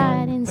morning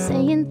light, and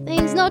saying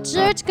things no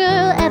church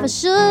girl ever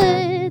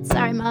should.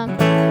 Sorry, Mom.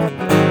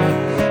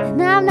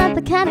 And I'm not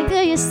the kind of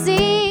girl you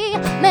see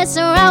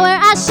messing around where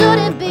I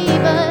shouldn't be,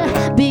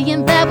 but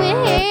being bad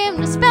with him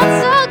just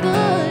felt so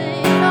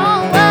good.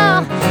 Oh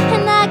well,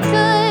 and I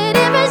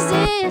couldn't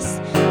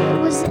resist. It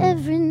was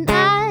every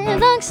night,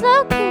 long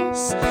slow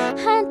kiss.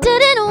 I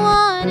didn't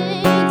want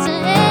it to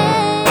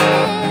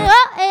end.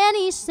 Oh, and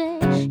he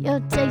said, your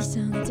taste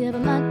on the tip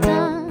of my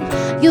tongue.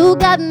 You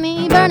got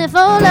me burning for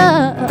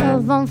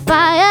love. On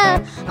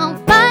fire, on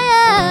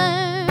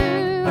fire.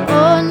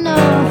 Oh no,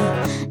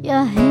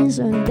 your hands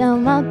run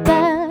down my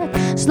back.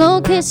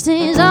 Slow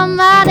kisses on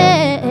my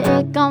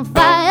neck. On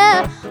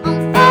fire,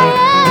 on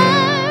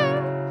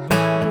fire.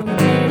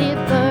 Let it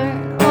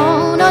burn.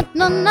 Oh no,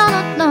 no, no,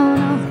 no, no,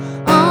 no.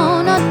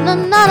 Oh no, no,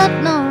 no, no,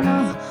 no,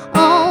 no.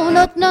 Oh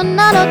no, no,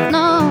 no, no,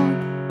 no.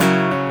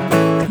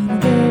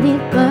 Let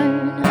it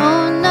burn.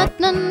 Oh no,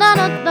 no, no,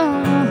 no, no.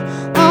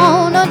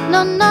 Oh no,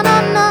 no, no,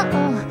 no, no.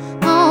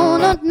 Oh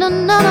no, no,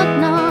 no, no,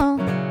 no.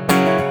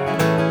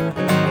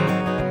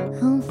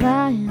 On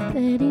fire,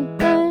 let it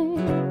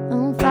burn.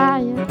 On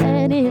fire,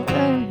 let it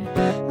burn.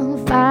 On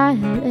fire,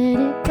 let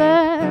it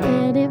burn.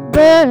 Let it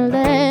burn,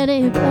 let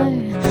it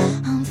burn.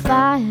 On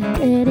fire,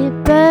 let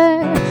it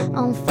burn.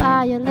 On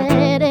fire,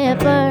 let it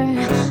burn.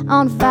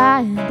 On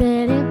fire,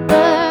 let it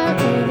burn.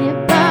 Let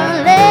it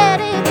burn, let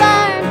it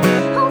burn.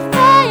 On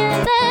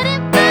fire, let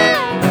it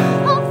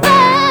burn. On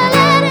fire,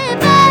 let it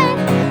burn.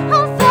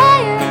 On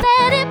fire,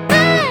 let it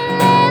burn.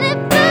 Let it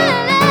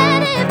burn,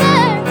 let it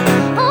burn.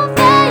 On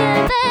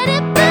fire, let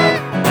it burn.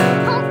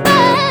 On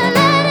fire,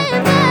 let it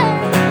burn.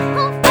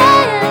 On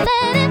fire,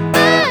 let it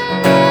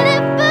burn. Let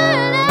it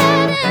burn,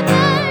 let it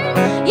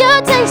burn. Your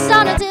taste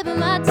on the tip of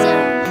my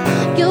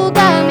tongue. You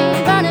got me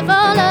burning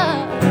for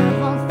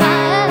love. On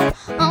fire,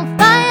 on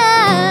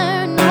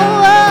fire.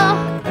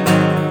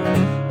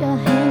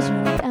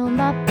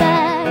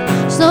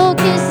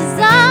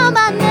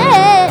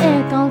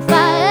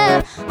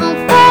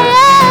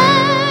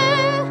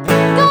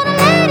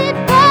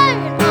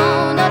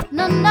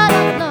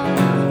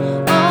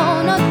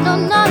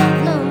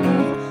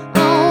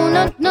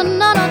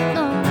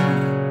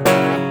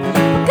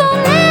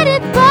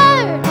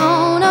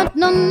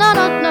 no,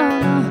 no,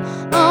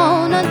 no.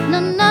 Oh, no, no,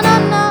 no,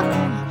 no, no.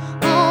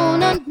 Oh,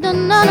 no, no,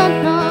 no, no,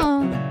 no.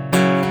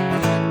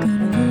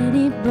 Gonna let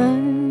it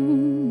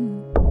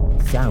burn.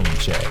 Sound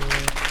check.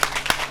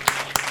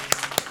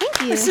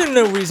 Thank you. I see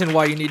no reason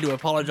why you need to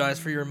apologize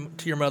to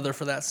your mother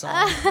for that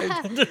song.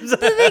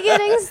 The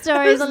beginning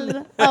story is a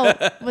little. Oh,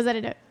 was that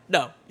a note?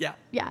 No, yeah.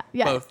 Yeah.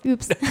 Both.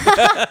 Oops.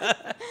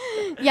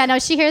 Yeah, no,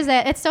 she hears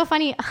it. It's so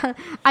funny.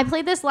 I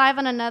played this live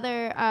on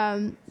another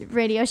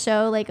radio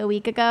show like a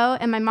week ago,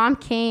 and my mom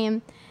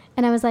came,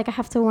 and I was like, I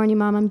have to warn you,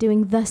 Mom, I'm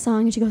doing the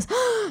song. And she goes,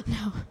 oh,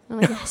 no. I'm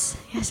like,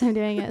 yes, I'm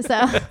doing it. So,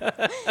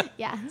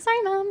 yeah.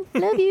 Sorry, Mom.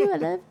 Love you. I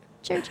love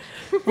church.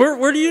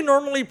 Where do you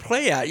normally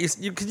play at?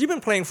 Because you've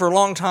been playing for a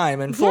long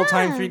time and full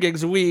time, Yeah. 3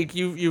 gigs a week.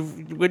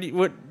 What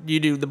do you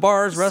do? The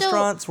bars,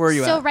 restaurants? Where are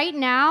you at? So right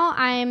now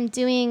I'm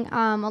doing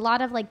a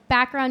lot of like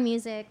background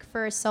music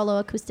for solo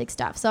acoustic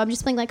stuff. So I'm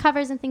just playing like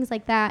covers and things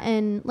like that,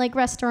 and like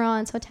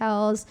restaurants,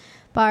 hotels,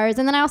 bars,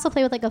 and then I also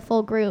play with like a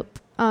full group.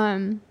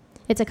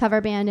 It's a cover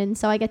band, and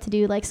so I get to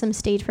do like some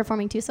stage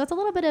performing too. So it's a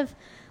little bit of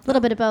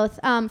both.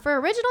 For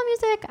original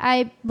music,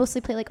 I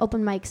mostly play like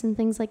open mics and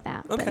things like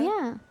that. Okay. But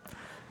yeah.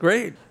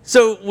 Great.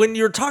 So when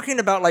you're talking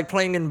about like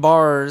playing in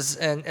bars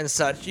and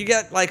such, you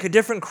get like a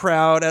different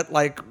crowd at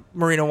like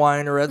Marina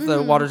Wine or at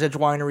the Water's Edge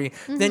Winery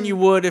than you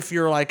would if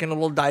you're like in a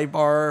little dive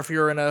bar, or if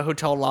you're in a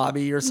hotel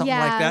lobby or something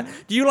like Yeah. that.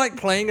 Do you like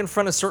playing in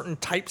front of certain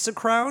types of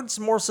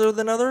crowds more so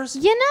than others?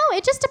 You know,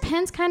 it just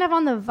depends kind of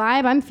on the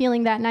vibe I'm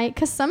feeling that night.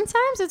 Because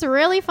sometimes it's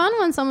really fun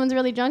when someone's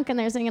really drunk and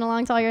they're singing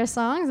along to all your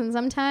songs. And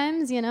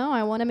sometimes, you know,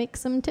 I want to make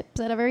some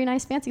tips at a very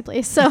nice fancy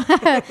place. So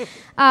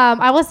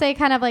I will say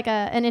kind of like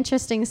an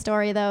interesting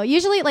story, though.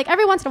 Usually, like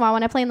every once in a while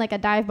when I play in like a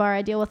dive bar,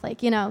 I deal with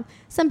like, you know,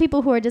 some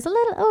people who are just a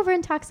little over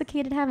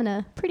intoxicated, having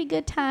a pretty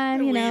good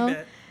time, you know.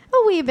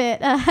 A wee bit.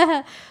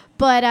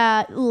 But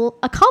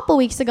a couple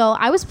weeks ago,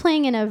 I was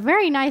playing in a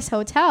very nice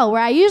hotel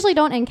where I usually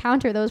don't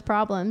encounter those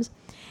problems.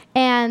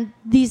 And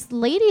these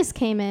ladies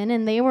came in,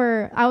 and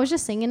I was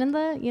just singing in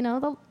the, you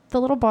know, the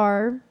little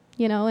bar,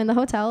 you know, in the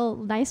hotel,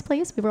 nice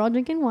place. We were all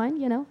drinking wine,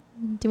 you know,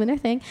 doing their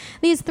thing.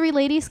 These 3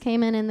 ladies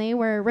came in, and they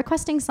were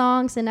requesting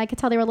songs, and I could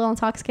tell they were a little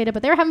intoxicated,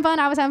 but they were having fun.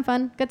 I was having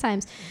fun. Good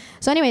times.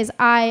 So anyways,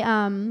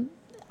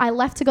 I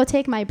left to go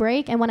take my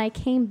break, and when I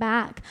came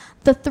back,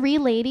 the 3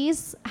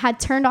 ladies had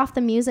turned off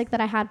the music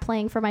that I had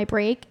playing for my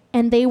break,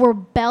 and they were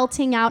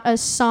belting out a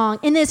song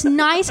in this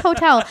nice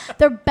hotel.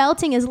 They're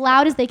belting as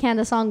loud as they can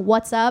the song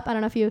 "What's Up." I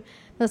don't know if you know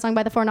the song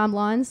by the 4 Non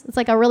Blondes. It's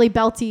like a really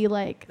belty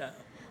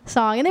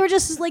song, and they were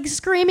just like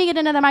screaming it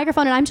into the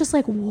microphone, and I'm just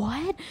like,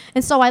 what?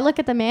 And so I look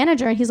at the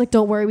manager, and he's like,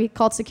 don't worry, we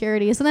called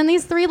security. So then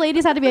these 3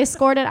 ladies had to be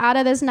escorted out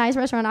of this nice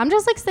restaurant. I'm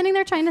just like sitting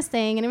there trying to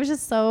sing, and it was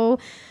just so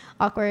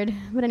awkward.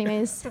 But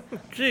anyways.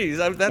 Jeez,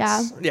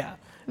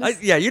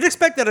 you'd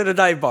expect that at a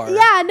dive bar.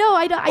 Yeah, no,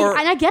 I don't.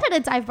 I get it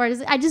at dive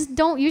bars. I just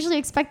don't usually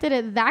expect it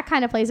at that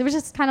kind of place. It was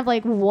just kind of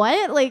like,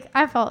 what? Like,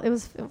 I felt it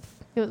was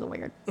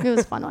weird. It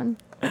was a fun one.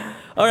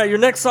 All right, your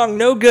next song,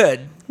 No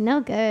Good. No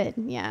Good.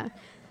 Yeah.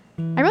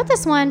 I wrote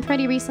this one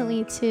pretty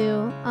recently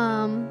too.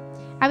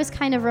 I was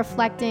kind of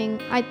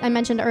reflecting. I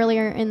mentioned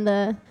earlier in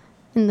the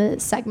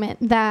segment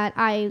that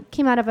I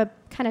came out of a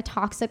kind of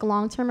toxic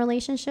long-term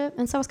relationship,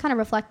 and so I was kind of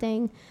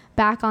reflecting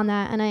back on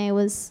that, and I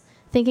was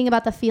thinking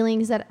about the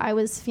feelings that I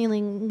was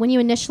feeling when you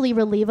initially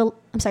leave a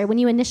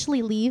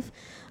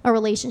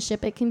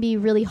relationship. It can be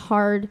really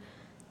hard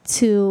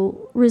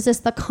to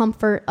resist the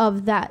comfort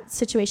of that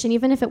situation,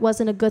 even if it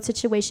wasn't a good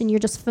situation. You're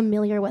just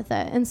familiar with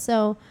it, and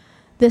so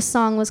this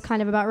song was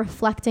kind of about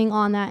reflecting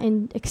on that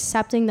and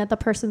accepting that the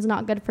person's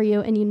not good for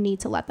you and you need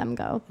to let them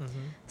go.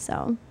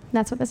 So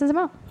that's what this is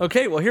about.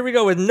 Okay, well, here we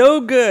go with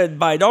No Good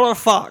by Dollar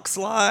Fox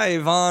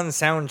live on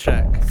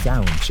Soundcheck.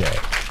 Soundcheck.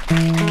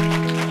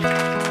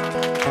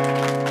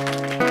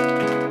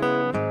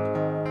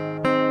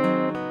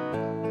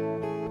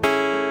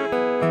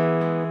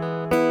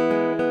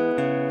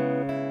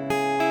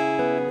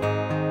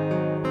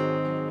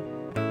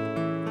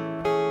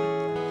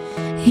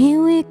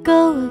 Here we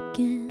go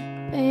again,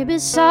 baby,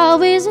 it's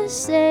always the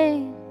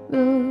same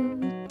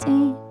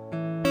routine.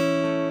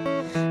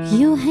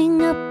 You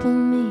hang up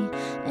on me,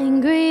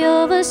 angry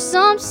over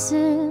some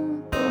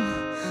simple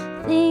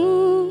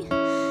thing,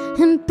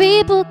 and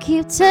people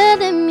keep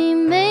telling me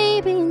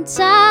maybe in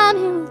time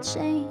you'll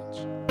change.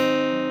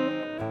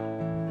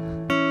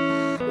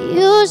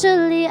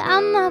 Usually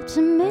I'm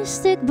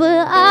optimistic,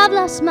 but I've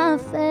lost my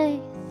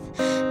faith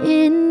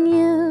in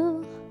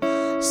you.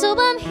 So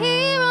I'm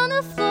here on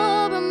the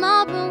floor of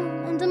my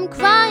room, and I'm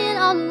crying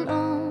all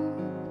alone,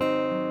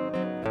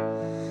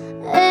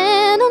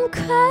 and I'm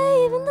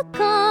craving the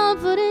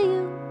comfort of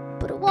you,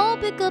 but I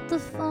won't pick up the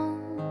phone,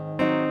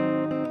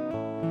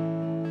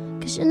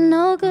 'cause you're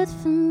no good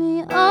for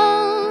me.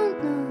 Oh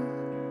no,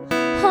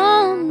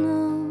 oh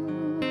no,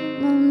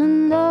 no, no,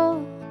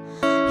 no.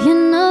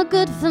 You're no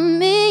good for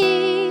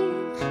me,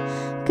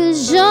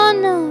 'cause you're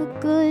no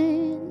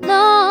good,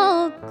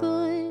 no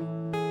good.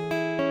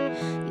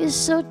 You're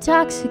so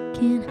toxic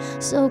and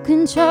so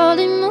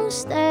controlling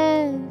most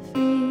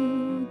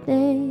every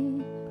day.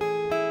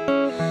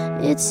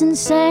 It's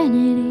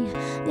insanity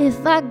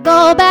if I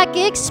go back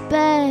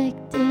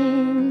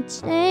expecting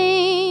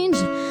change,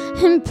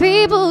 and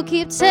people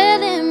keep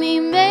telling me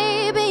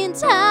maybe in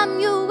time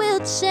you will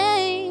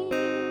change.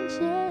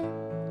 Yeah.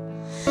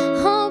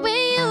 Oh,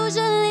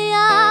 usually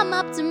I'm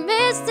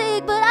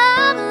optimistic, but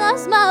I've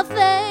lost my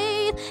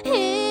faith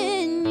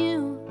in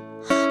you.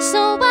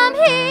 So I'm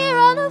here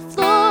on the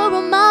floor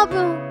of my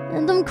room,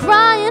 and I'm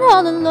crying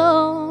all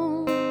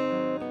alone,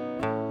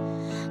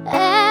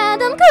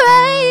 and I'm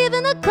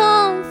craving the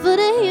comfort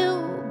of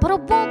you, but I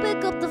won't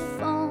pick up the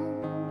phone.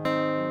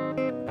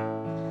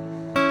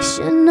 'Cause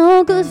you're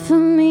no good for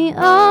me,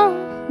 oh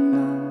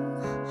no,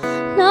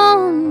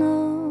 no, no,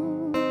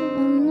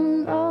 no,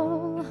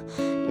 no.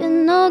 You're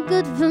no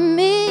good for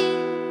me,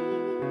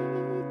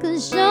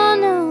 'cause you're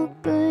no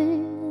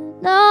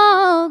good,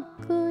 no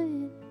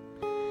good.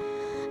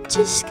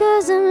 Just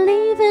 'cause I'm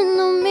leaving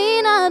don't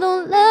mean I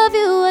don't love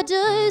you. I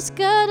just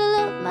gotta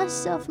love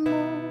myself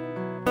more.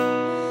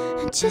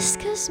 And just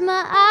 'cause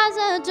my eyes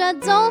are dry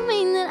don't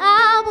mean that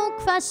I won't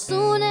cry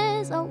soon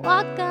as I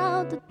walk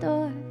out the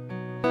door.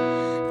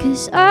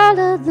 'Cause all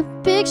of the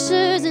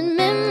pictures and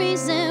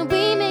memories that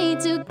we made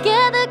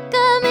together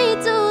cut me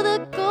to the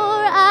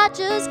core. I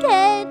just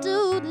can't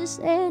do this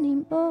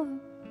anymore.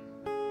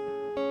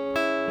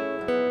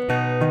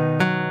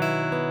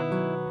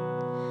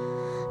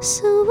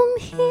 So I'm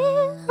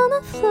here on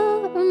the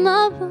floor of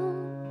my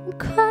room,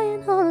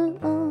 crying all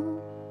alone,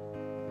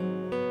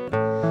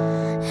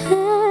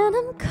 and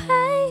I'm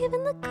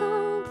craving the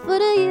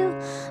comfort of you,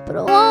 but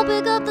I won't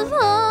pick up the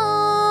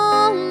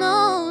phone,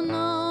 no,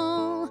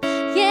 no.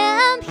 Yeah,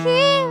 I'm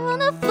here on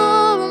the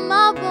floor of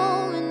my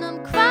room, and I'm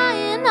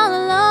crying all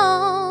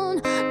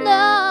alone,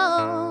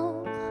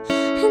 no.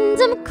 And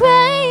I'm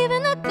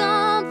craving the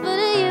comfort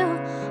of you,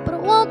 but I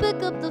won't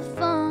pick up the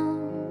phone.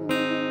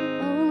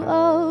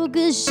 Oh,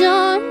 'cause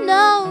you're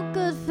no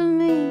good for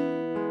me.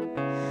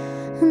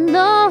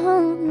 No,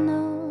 no,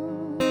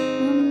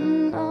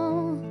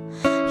 no.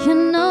 You're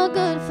no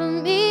good for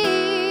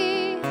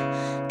me.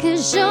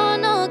 'Cause you're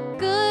no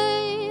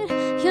good.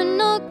 You're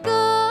no good.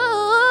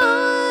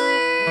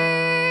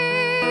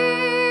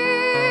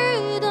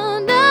 Oh,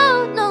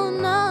 no, no,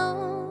 no.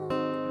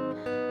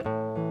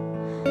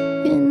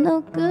 You're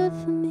no good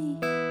for me.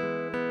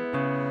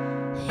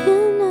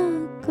 You're no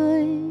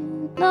good.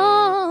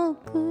 No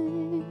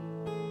good.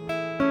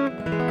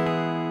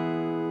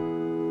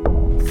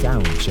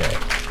 Sound check.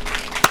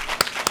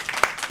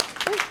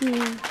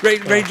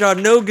 Great job.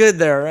 No good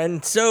there.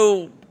 And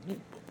so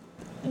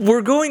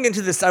we're going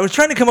into this. I was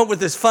trying to come up with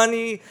this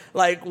funny,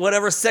 like,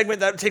 whatever segment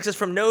that takes us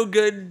from no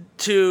good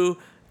to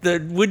the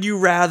would you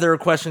rather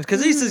questions,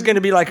 because this is going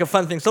to be like a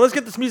fun thing. So let's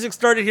get this music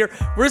started here.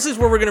 This is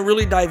where we're going to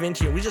really dive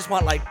into it. We just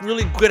want like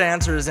really good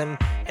answers and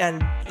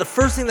the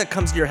first thing that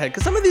comes to your head,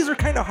 because some of these are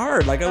kind of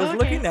hard. Like I was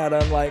looking at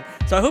them, like,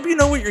 so I hope you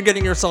know what you're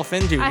getting yourself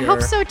into here. I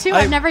hope so too.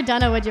 I've never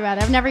done a would you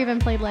rather. I've never even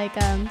played like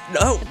none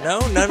of the Yeah,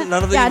 I even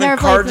never played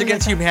Cards something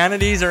Against like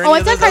Humanities or Oh,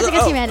 any I've of done those Cards other-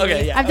 Against Humanity.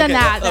 Okay, yeah, I've done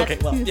that. Okay,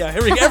 well, yeah,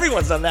 here we go.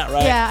 Everyone's done that,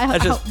 right? Yeah,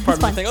 that's just part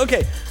of the fun. thing.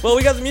 Okay, well,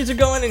 we got the music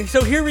going, and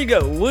so here we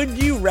go.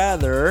 Would you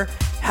rather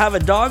have a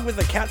dog with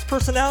a cat's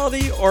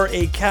personality or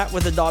a cat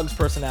with a dog's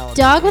personality?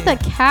 Dog with a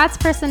cat's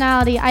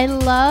personality. I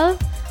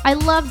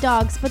love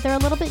dogs, but they're a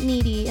little bit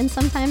needy, and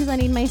sometimes I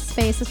need my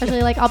space,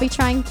 especially like I'll be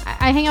trying.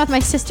 I hang out with my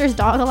sister's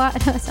dog a lot. I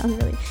know that sounds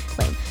really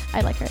lame.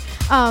 I like her,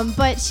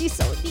 but she's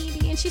so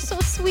needy and she's so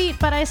sweet.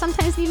 But I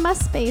sometimes need my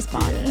space,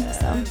 Bonnie. Yeah.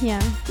 So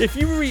yeah. If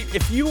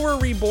you were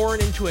reborn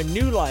into a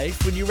new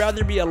life, would you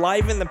rather be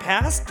alive in the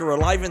past or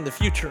alive in the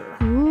future?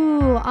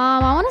 Ooh, I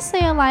want to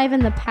say alive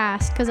in the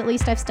past, because at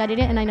least I've studied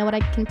it and I know what I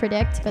can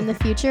predict. But in the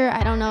future,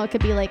 I don't know. It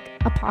could be like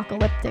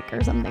apocalyptic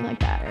or something like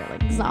that, or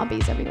like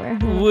zombies everywhere.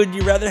 Would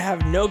you rather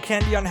have no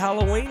candy on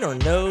Halloween or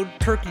no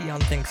turkey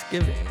on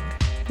Thanksgiving?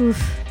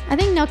 Oof. I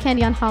think no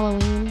candy on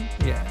Halloween.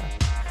 Yeah.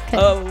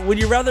 'Cause- Would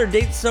you rather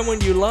date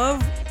someone you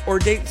love or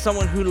date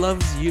someone who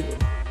loves you?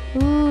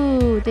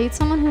 Ooh, date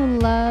someone who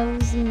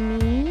loves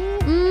me?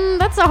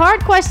 That's a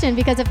hard question,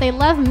 because if they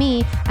love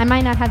me, I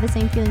might not have the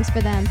same feelings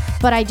for them.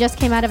 But I just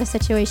came out of a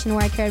situation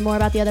where I cared more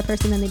about the other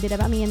person than they did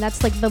about me, and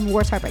that's like the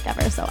worst heartbreak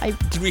ever. So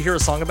Did we hear a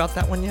song about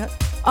that one yet?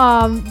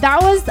 that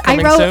was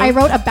Coming soon? I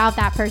wrote about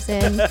that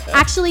person.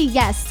 Actually,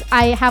 yes,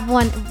 I have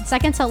one.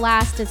 Second to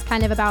last is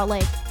kind of about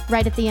like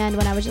right at the end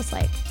when I was just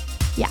like,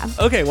 yeah.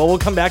 Okay, well, we'll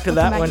come back to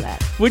that come back one. to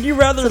that. Would you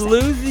rather So sad.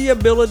 lose the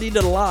ability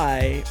to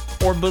lie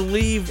or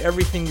believe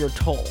everything you're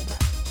told?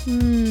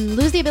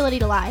 Lose the ability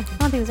to lie. I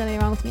don't think there's anything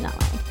wrong with me not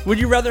lying. Would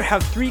you rather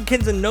have 3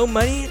 kids and no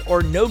money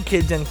or no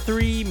kids and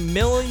 $3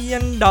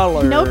 million?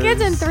 No kids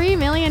and $3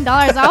 million.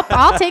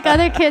 I'll take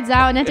other kids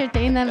out and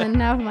entertain them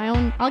and have my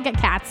own. I'll get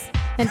cats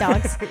and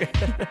dogs.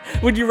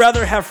 Would you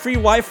rather have free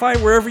Wi-Fi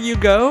wherever you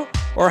go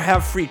or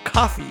have free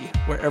coffee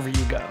wherever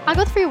you go? I'll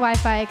go with free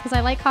Wi-Fi because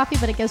I like coffee,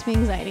 but it gives me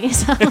anxiety,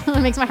 so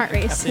it makes my heart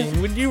race.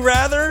 And would you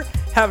rather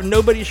have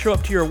nobody show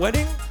up to your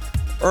wedding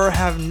or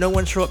have no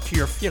one show up to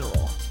your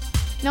funeral?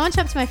 No one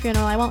show up to my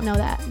funeral. I won't know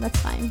that. That's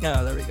fine.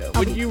 No, there we go. I'll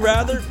Would be you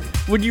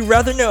fine.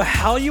 rather know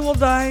how you will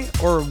die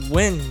or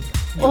when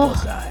you will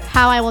die.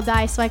 How I will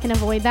die so I can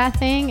avoid that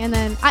thing. And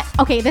then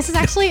this is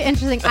actually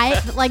interesting.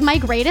 Like my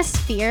greatest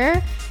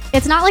fear,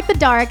 it's not like the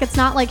dark, it's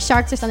not like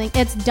sharks or something.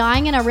 It's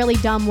dying in a really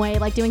dumb way,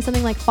 like doing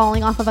something like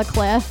falling off of a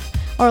cliff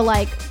or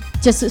like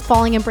just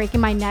falling and breaking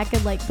my neck,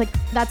 and like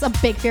that's a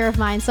big fear of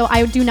mine. So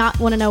I do not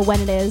want to know when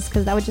it is,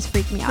 because that would just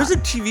freak me out. There's a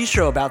TV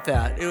show about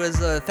that. It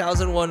was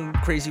 1001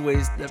 Crazy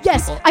Ways.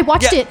 Yes, I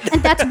watched it,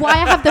 and that's why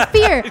I have the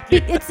fear.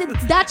 It's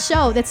that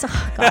show. That's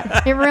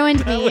God. It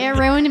ruined me. It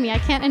ruined me. I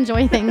can't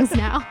enjoy things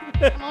now.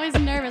 I'm always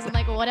nervous. I'm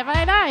like, what if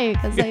I die?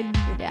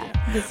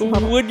 Because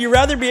Would you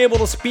rather be able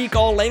to speak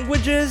all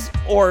languages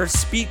or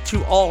speak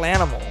to all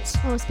animals?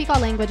 Oh, speak all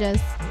languages.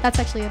 That's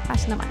actually a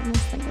passion of mine.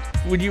 Is languages.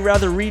 Would you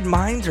rather read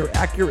minds or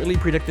accurately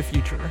predict the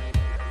future?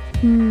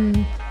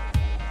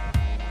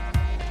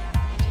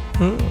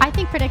 I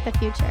think predict the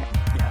future.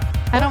 Yeah.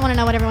 I don't want to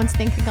know what everyone's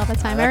thinking all the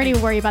time. I already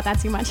worry about that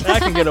too much.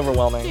 That can get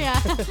overwhelming.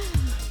 Yeah.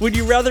 Would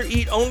you rather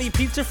eat only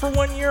pizza for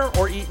 1 year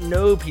or eat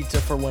no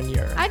pizza for 1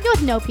 year? I'd go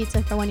with no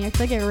pizza for 1 year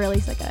because I get really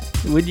sick of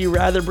it. Would you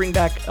rather bring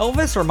back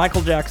Elvis or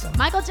Michael Jackson?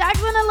 Michael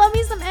Jackson, I love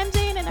me some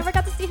MJ, and I never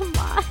got to see him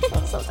live.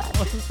 I'm so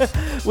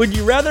sad. Would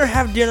you rather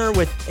have dinner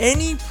with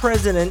any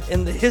president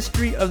in the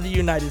history of the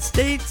United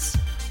States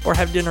or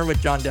have dinner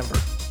with John Denver?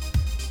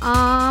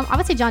 I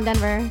would say John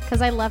Denver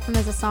because I love him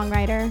as a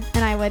songwriter,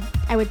 and I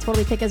would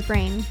totally pick his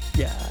brain.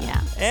 Yeah. Yeah.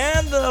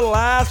 And the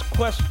last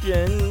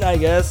question, I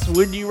guess,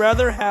 would you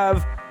rather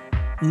have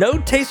no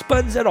taste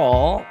buds at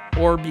all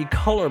or be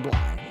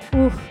colorblind?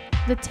 Oof,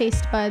 the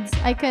taste buds.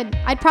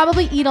 I'd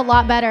probably eat a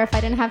lot better if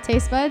I didn't have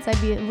taste buds. I'd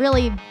be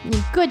really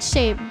in good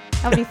shape.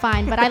 I would be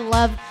fine. But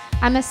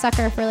I'm a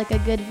sucker for like a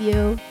good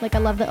view. Like I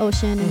love the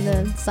ocean and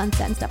the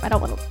sunset and stuff. I don't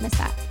want to miss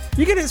that.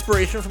 You get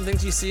inspiration from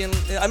things you see, and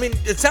I mean,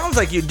 it sounds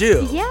like you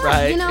do. Yeah,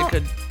 right? you know,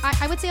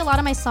 I would say a lot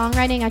of my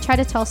songwriting, I try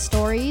to tell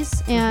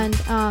stories, and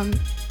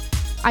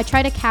I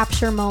try to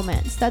capture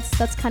moments.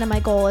 That's kind of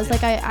my goal. Is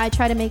like I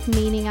try to make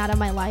meaning out of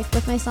my life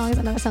with my songs.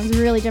 I know it sounds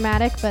really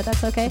dramatic, but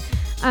that's okay.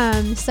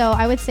 So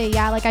I would say,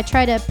 like I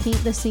try to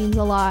paint the scenes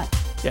a lot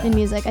in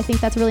music. I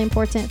think that's really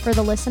important for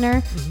the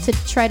listener to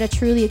try to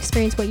truly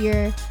experience what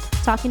you're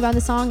talking about in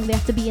the song. They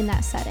have to be in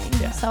that setting.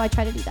 Yeah. So I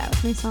try to do that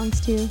with my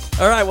songs too.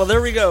 All right, well,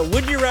 there we go.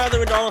 Would You Rather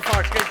with Darla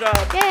Fox. Good job.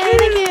 Yay,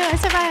 thank you. I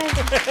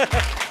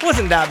survived.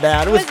 Wasn't that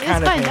bad. It was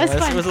kind of fun. painless.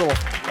 It was a little...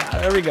 Yeah,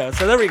 there we go.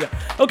 So there we go.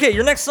 Okay,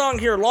 your next song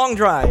here, Long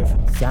Drive.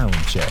 Sound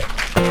check.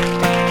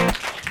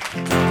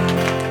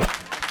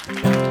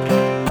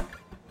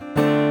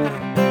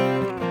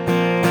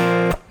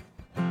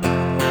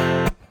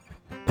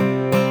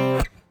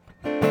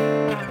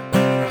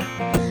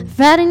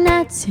 Friday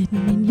night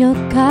sitting in your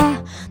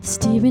car, the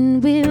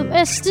steering wheel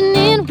resting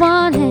in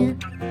one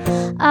hand.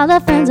 All our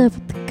friends are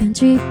at the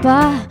country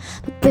bar,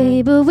 but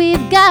baby,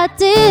 we've got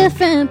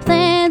different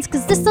plans,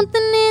 'cause there's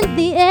something in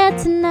the air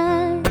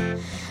tonight.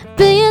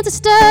 Billions of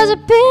stars up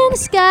in the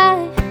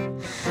sky,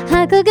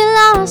 I could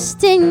get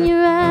lost in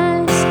your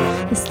eyes.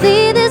 Let's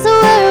leave this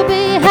world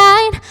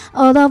behind.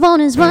 All I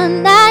want is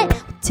one night.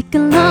 We'll take a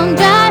long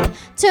drive,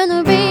 turn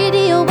the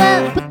radio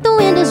up, put the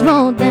windows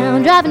rolled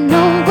down, driving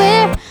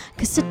nowhere,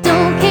 'cause I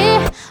don't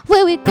care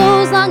where we go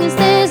as long as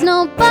there's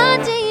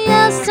nobody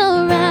else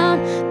around.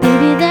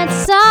 Baby,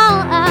 that's all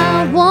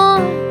I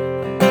want,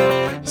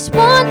 just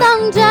one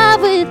long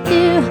drive with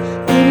you.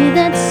 Baby,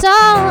 that's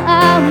all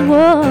I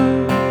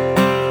want.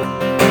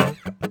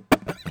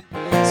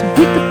 So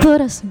we could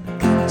put us in a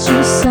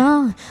country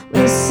song,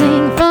 we'll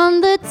sing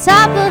from the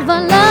top of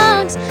our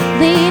lungs,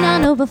 lean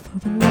on over for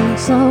a long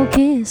slow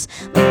kiss.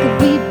 We could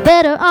be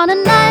better on a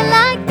night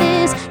like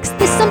this, 'cause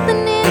there's something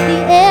in the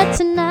air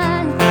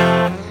tonight.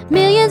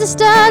 Millions of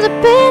stars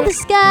up in the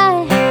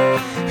sky,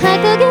 I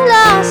could get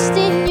lost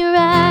in your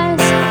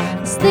eyes.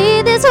 Let's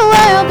leave this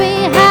world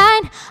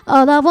behind.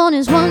 All I want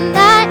is one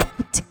night.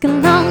 We'll take a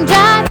long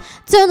drive,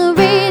 turn the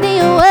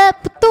radio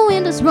up, put the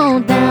windows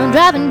rolled down,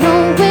 driving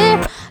nowhere,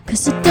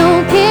 'cause I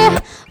don't care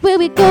where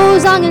we go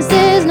as long as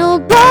there's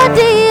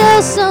nobody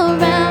else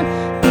around.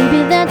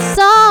 Baby, that's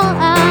all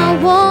I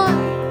want,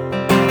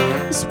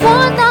 just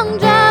one long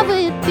drive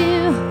with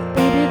you.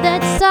 Baby,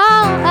 that's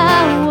all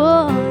I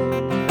want.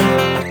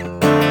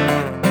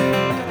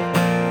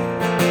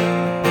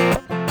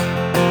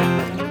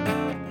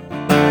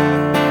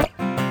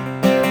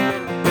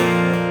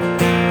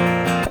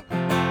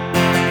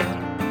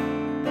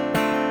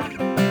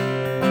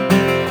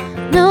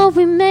 No,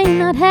 we may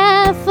not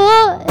have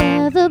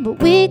forever, but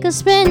we could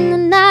spend the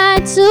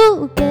night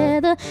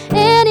together.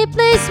 Any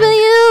place with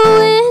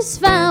you is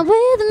fine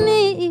with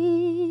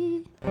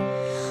me.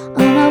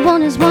 All I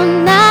want is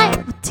one night.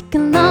 We'll take a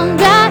long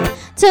drive,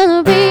 turn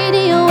the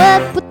radio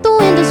up, put the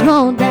windows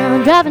rolled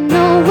down, driving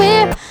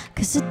nowhere,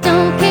 'cause I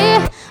don't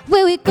care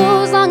where we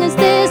go as long as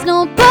there's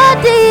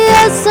nobody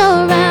else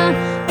around.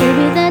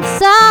 Baby,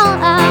 that's all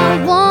I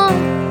want,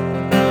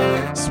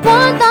 just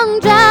one long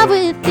drive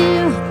with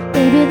you.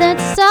 Baby,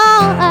 that's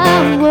all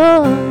I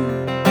want.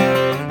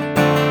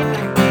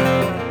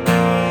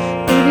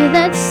 Baby,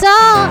 that's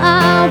all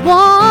I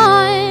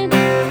want,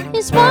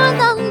 is one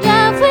long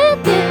drive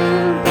with you.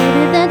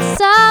 Baby,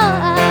 that's all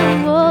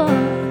I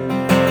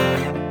want.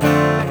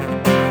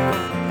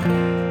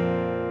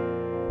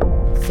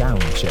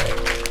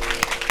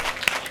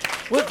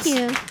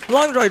 you.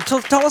 Long Drive.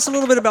 Tell us a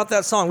little bit about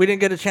that song. We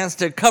didn't get a chance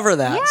to cover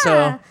that.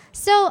 Yeah.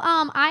 So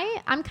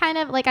I'm kind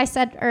of, like I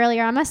said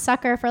earlier, I'm a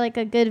sucker for like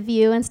a good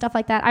view and stuff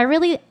like that.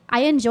 I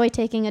enjoy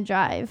taking a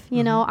drive.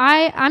 You know,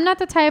 I'm not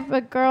the type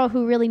of girl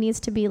who really needs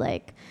to be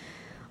like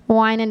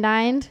wine and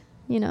dined.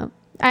 You know,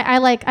 I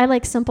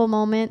like simple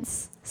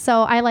moments.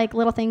 So I like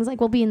little things like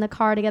we'll be in the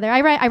car together.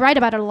 I write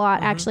about it a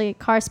lot, actually,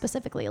 cars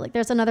specifically. Like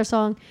there's another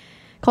song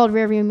called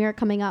Rearview Mirror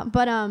coming up.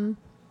 But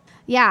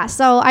yeah,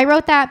 so I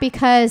wrote that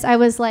because I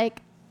was going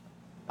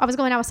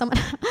out with someone.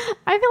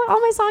 I feel like all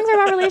my songs are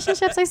about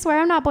relationships. I swear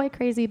I'm not boy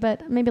crazy,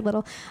 but maybe a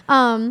little.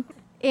 And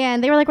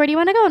they were like, where do you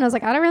want to go? And I was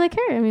like, I don't really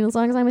care. I mean, as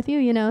long as I'm with you,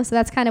 you know. So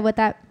that's kind of what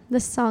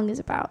this song is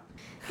about.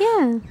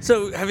 Yeah.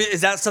 So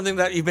is that something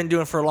that you've been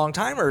doing for a long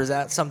time, or is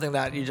that something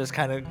that you just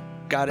kind of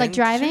got like into?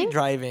 Driving?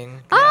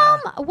 Driving. Yeah.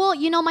 Well,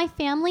 you know, my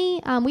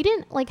family, we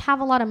didn't like have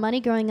a lot of money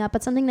growing up,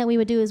 but something that we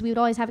would do is we would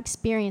always have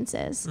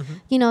experiences,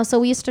 you know, so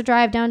we used to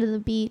drive down to the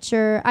beach,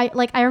 or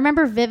I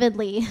remember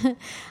vividly,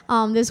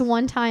 this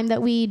one time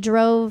that we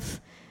drove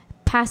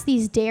past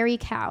these dairy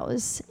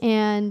cows,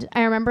 and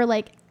I remember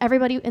like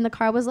everybody in the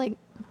car was like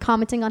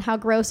commenting on how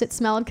gross it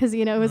smelled because,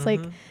 you know, it was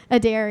like a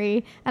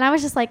dairy, and I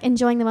was just like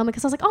enjoying the moment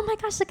because I was like, oh my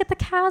gosh, look at the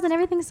cows and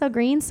everything's so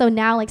green. So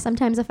now like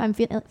sometimes if I'm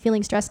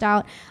feeling stressed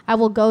out, I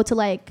will go to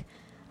like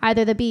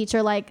either the beach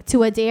or like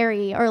to a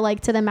dairy or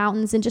like to the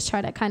mountains and just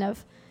try to kind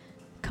of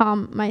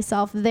calm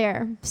myself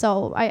there.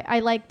 So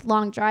I like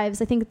long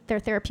drives. I think they're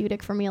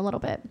therapeutic for me a little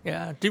bit.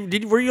 Yeah.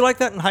 Were you like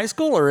that in high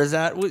school, or is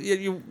that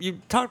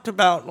you talked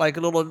about like a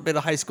little bit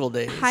of high school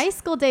days? High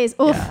school days.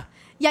 Oof.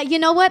 Yeah. You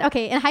know what?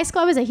 Okay. In high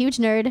school, I was a huge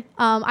nerd.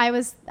 I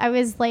was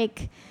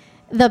like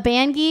the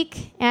band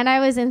geek, and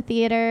I was in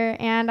theater,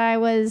 and I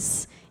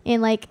was in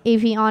like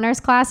AP honors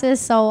classes.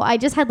 So I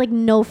just had like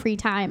no free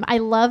time. I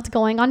loved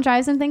going on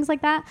drives and things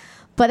like that.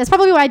 But that's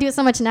probably why I do it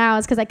so much now,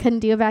 is because I couldn't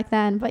do it back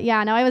then. But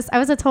yeah, no, I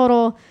was a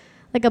total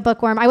like a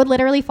bookworm. I would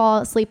literally fall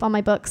asleep on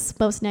my books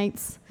most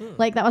nights.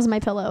 Like that was my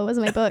pillow, was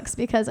my books,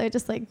 because I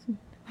just like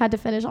had to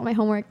finish all my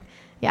homework.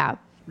 Yeah.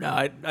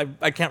 No,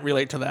 I can't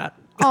relate to that.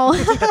 Oh,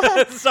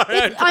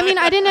 sorry. I mean,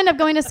 I didn't end up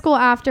going to school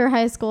after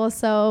high school,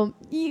 so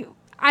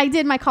I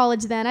did my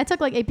college then. I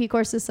took like AP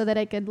courses so that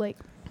I could like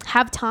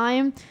have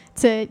time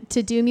to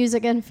do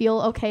music and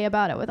feel okay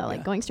about it without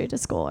like going straight to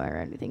school or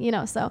anything, you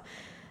know. So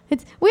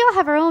we all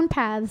have our own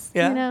paths,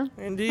 you know.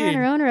 Indeed. We're on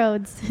our own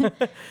roads.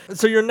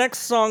 So your next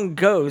song,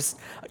 Ghost,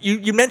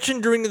 you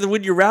mentioned during the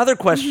Would You Rather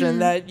question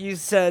that you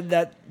said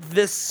that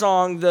this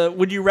song,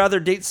 would you rather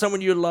date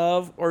someone you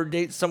love or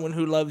date someone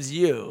who loves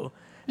you?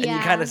 And you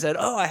kind of said,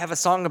 oh, I have a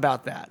song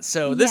about that.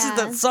 So this is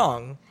that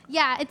song.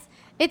 Yeah,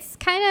 it's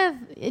kind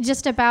of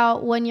just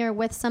about when you're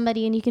with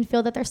somebody and you can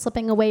feel that they're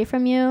slipping away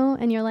from you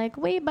and you're like,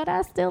 wait, but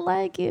I still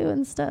like you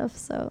and stuff.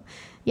 So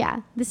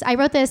yeah, I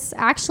wrote this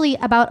actually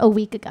about a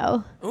week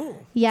ago. Ooh.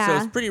 Yeah. So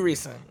it's pretty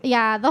recent.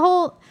 Yeah.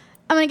 I'm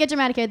going to get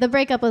dramatic here. The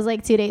breakup was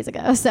like 2 days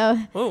ago. So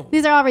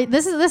these are all,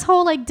 this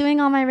whole like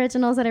doing all my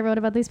originals that I wrote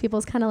about these people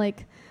is kind of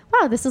like,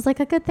 wow, this is like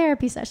a good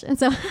therapy session.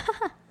 So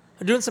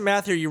I'm doing some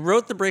math here. You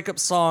wrote the breakup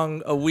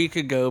song a week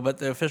ago, but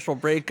the official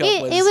breakup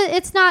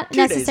it's not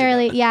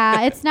necessarily,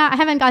 it's not, I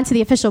haven't gone to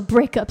the official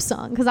breakup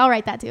song because I'll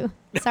write that too.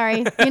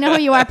 Sorry. You know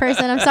who you are,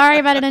 person. I'm sorry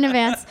about it in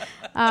advance.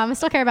 I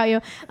still care about you.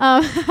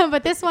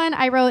 But this one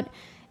I wrote,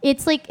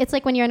 it's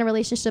like when you're in a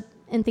relationship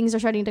and things are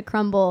starting to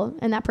crumble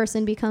and that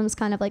person becomes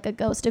kind of like a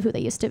ghost of who they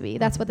used to be.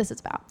 That's what this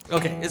is about.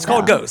 Okay. It's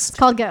called Ghost. It's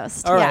called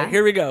Ghost. All right.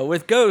 Here we go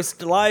with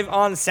Ghost live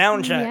on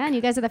Soundcheck. Yeah. And you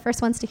guys are the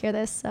first ones to hear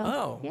this.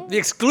 So the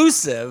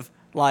exclusive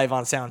live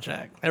on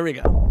Soundcheck. There we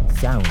go.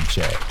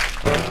 Soundcheck.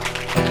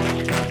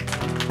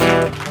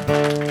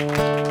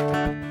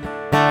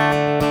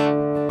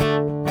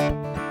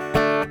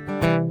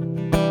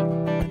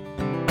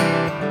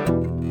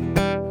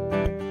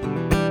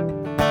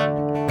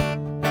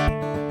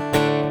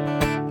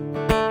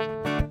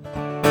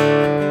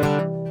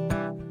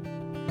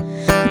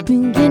 You've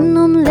been getting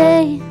home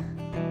late,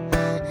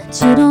 and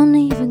you don't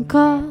even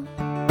call.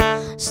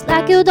 It's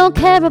like you don't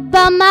care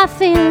about my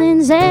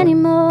feelings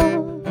anymore.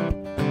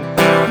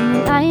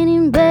 I'm lying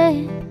in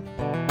bed,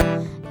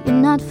 you're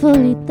not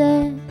fully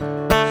there.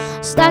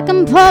 It's like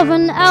I'm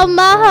pouring out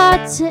my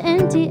heart to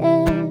empty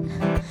air.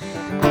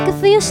 I can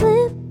feel you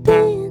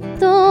slipping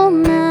through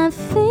my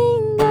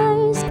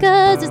fingers,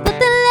 'cause there's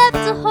nothing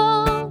left to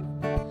hold,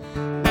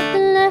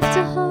 nothing left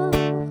to hold.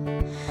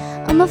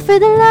 I'm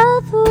afraid the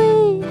love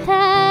we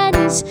had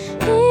is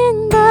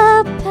in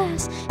the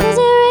past. Is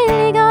it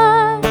really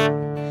gone?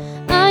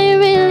 Are you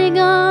really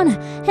gone?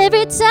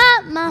 Every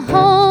time I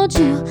hold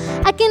you,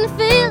 I can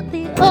feel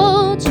the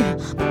old you.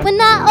 But when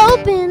I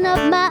open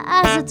up my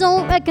eyes, I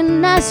don't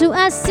recognize who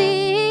I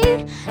see.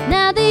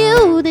 Now the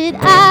you that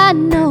I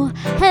know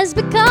has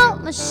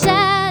become a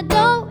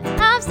shadow,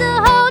 and I'm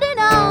still holding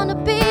on to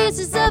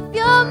pieces of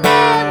your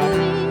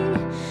memory.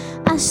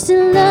 I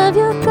still love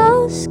your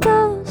ghost,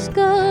 ghost,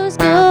 ghost,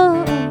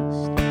 ghost.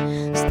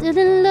 Still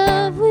in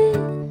love with,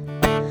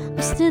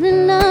 I'm still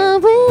in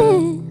love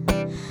with.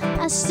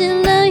 I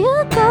still love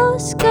your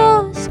ghost,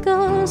 ghost,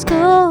 ghost,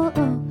 ghost.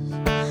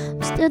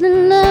 I'm still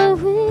in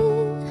love with.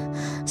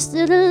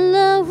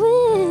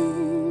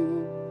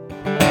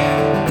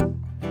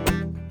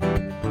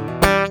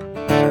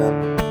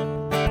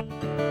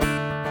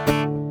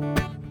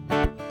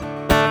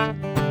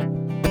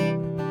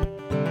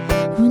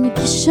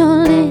 kiss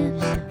your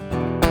lips,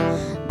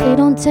 they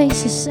don't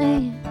taste the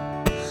same.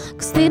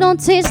 'Cause they don't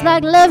taste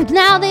like love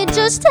now, they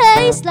just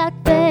taste like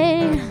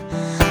pain.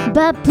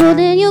 By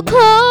pulling you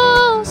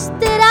close,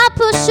 did I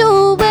push you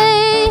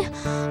away?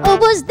 Or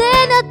was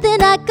there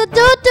nothing I could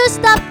do to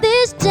stop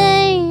this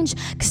change?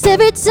 'Cause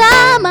every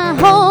time I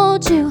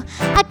hold you,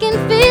 I can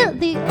feel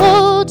the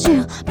old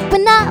you. But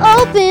when I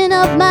open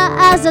up my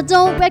eyes, I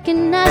don't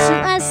recognize you.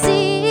 I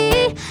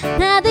see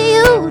now the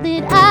you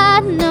that I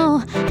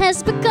know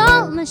has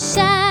become a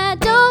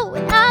shadow,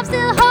 and I'm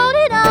still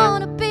holding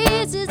on to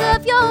pieces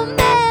of your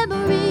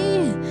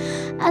memory.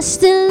 I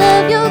still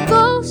love your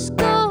ghost,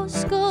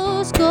 ghost,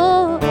 ghost,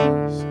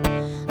 ghost.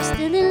 I'm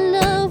still in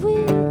love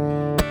with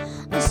you.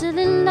 I'm still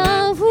in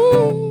love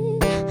with you.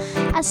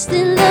 I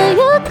still love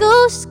your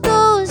ghost,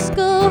 ghost,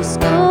 ghost,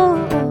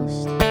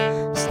 ghost.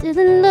 I'm still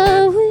in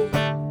love with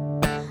you.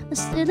 I'm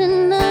still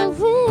in love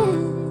with you.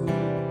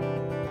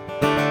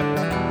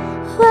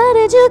 Where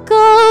did you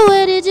go?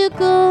 Where did you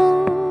go?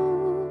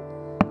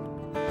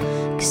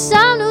 'Cause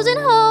I'm losing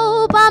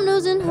hope, I'm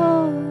losing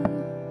hope.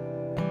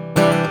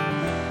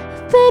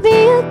 Baby,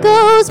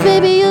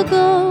 your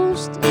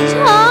ghost is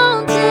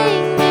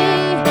haunting me,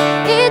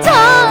 it's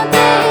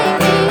haunting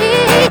me.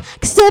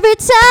 'Cause every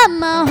time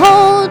I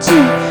hold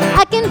you,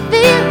 I can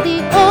feel the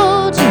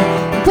old you.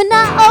 When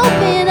I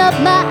open up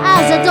my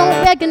eyes, I don't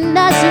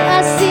recognize you.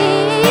 I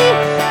see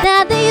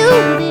now the you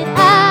that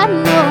I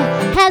know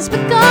has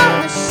become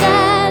a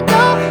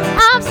shadow.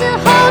 I'm still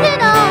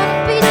holding on to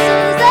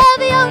pieces of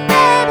your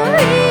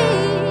memory.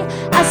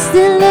 I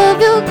still love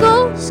your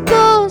ghost,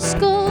 ghost,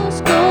 ghost,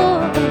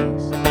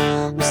 ghost.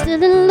 I'm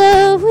still in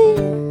love with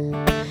you.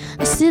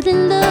 I'm still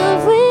in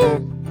love with you.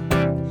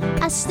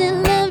 I still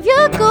love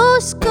your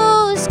ghost,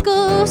 ghost,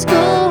 ghost,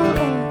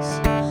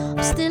 ghost.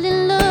 I'm still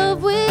in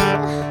love with you.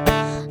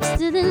 I'm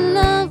still in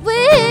love with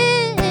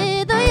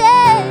you. Oh,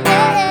 yeah,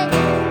 yeah.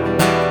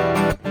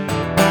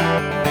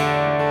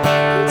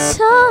 It's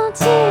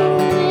haunting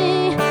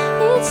me.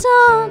 It's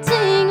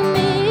haunting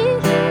me.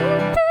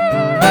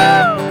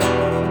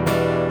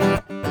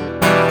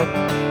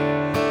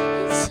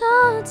 It's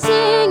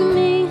haunting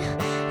me.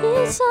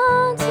 It's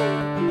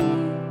haunting me.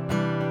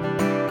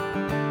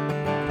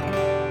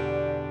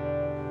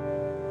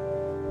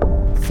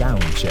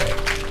 Sound check.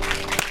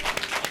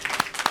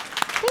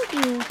 Thank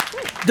you.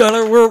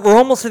 Donna, we're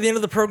almost to the end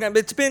of the program.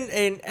 It's been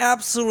an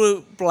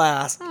absolute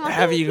blast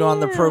having you on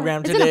the you.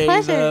 program It's been a today.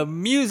 pleasure. The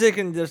music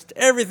and just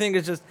everything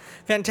is just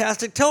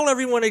fantastic. Tell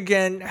everyone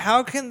again,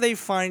 how can they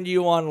find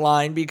you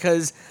online?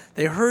 Because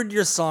they heard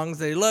your songs,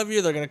 they love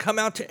you, they're going to come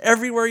out to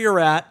everywhere you're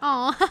at.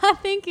 Oh,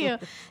 thank you.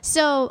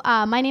 So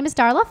my name is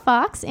Darla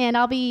Fox, and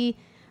I'll be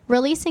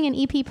releasing an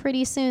EP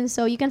pretty soon.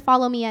 So you can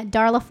follow me at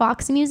Darla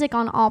Fox Music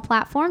on all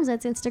platforms.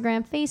 That's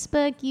Instagram,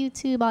 Facebook,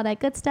 YouTube, all that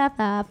good stuff.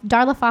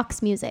 Darla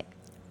Fox Music.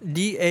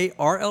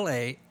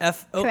 DarlaFox.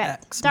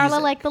 Correct. Darla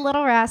music. like the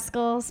Little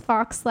Rascals,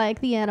 Fox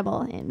like the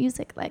animal, and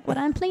music like what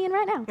I'm playing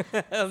right now.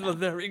 Well,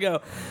 there we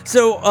go.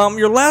 So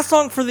your last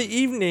song for the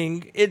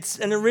evening, it's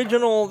an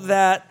original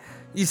that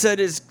you said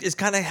is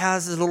kind of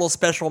has a little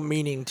special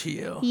meaning to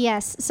you.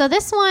 Yes. So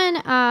this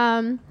one,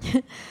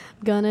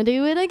 gonna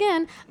do it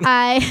again.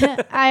 I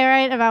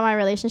write about my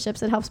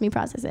relationships. It helps me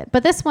process it.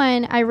 But this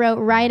one I wrote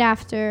right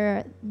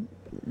after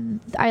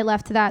I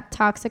left that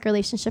toxic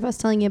relationship I was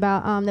telling you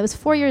about. That was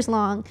 4 years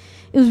long.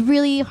 It was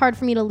really hard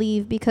for me to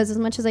leave because as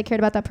much as I cared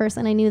about that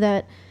person, I knew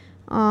that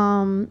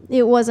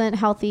it wasn't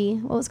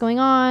healthy what was going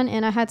on,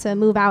 and I had to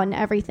move out and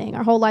everything.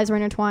 Our whole lives were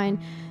intertwined.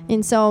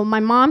 And so my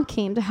mom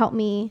came to help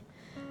me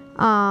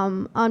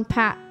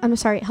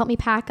help me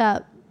pack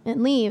up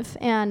and leave.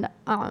 And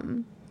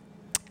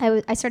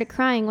I started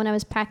crying when I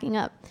was packing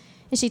up.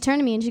 And she turned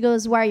to me and she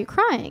goes, "Why are you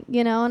crying?"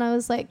 You know? And I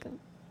was like,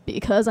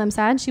 "Because I'm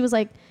sad." She was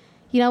like,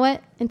 "You know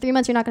what? In 3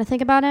 months, you're not going to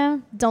think about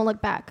him. Don't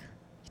look back.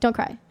 Don't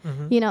cry."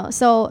 Mm-hmm. You know?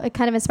 So it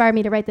kind of inspired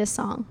me to write this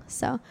song.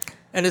 So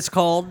And it's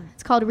called?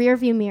 it's called Rear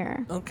View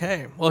Mirror.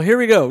 Okay. Well, here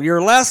we go.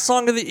 Your last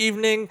song of the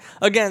evening.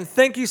 Again,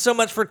 thank you so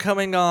much for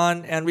coming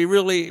on. And we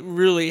really,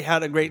 really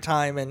had a great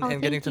time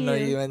and getting to know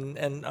you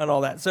and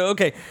all that. So,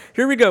 okay.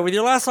 Here we go with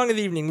your last song of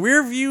the evening.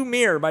 Rear View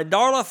Mirror by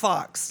Darla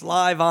Fox,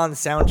 live on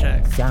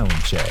Soundcheck. Sound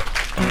check.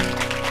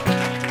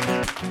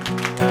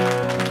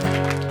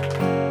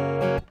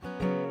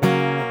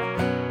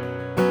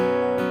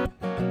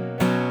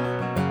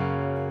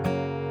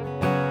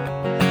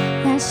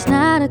 Last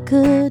night I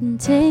couldn't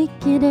take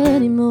it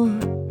anymore.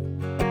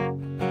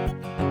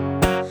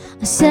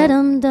 I said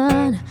I'm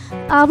done.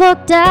 I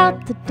walked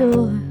out the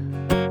door.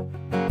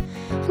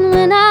 And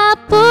when I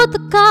put the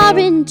car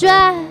in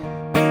drive,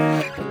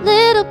 a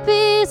little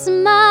piece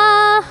of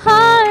my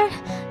heart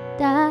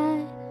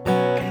died.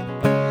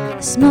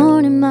 This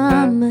morning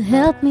Mama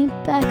helped me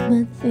pack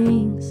my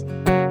things.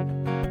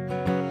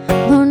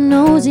 Lord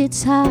knows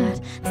it's hard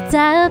to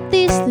tie up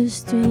these loose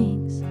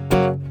strings.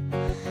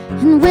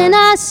 And when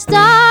I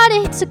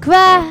started to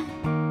cry,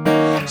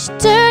 she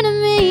turned to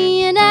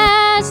me and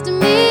asked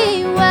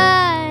me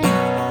why.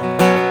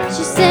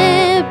 She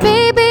said,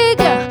 "Baby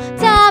girl,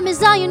 time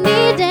is all you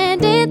need,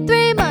 and in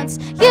 3 months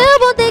you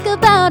won't think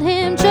about him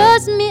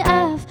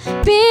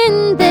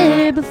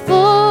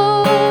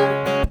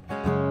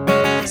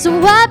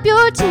wipe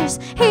your tears.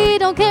 He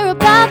don't care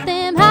about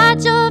them.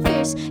 Hide your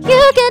fears.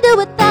 You can do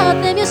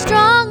without them. You're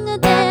stronger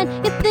than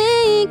you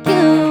think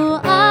you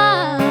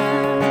are.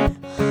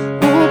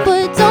 Oh,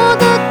 but don't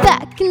look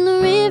back in the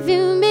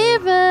rearview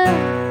mirror.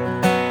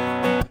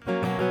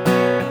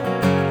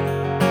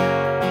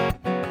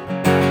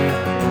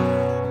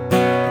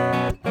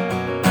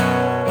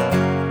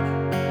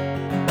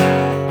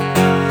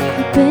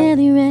 I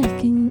barely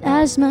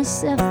recognize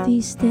myself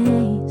these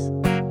days,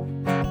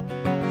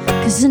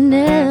 'cause I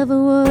never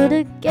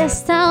would've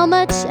guessed how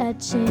much I'd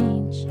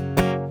change.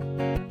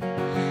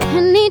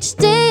 And each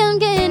day I'm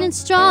getting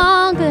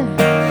stronger.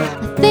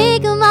 I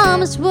think of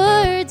mama's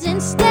words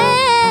and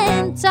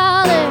stand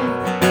taller.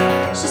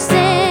 She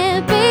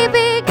said,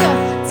 baby girl,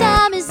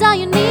 time is all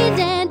you need,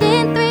 and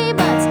in 3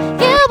 months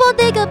you won't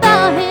think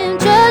about him.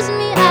 Trust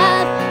me,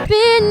 I've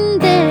been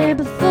there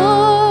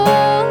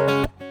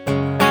before.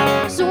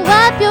 So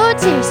wipe your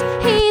tears.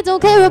 He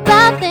don't care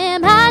about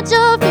them. Hide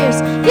your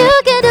fears. You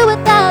can do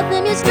without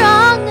them. You're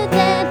stronger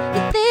than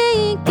you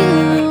think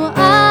you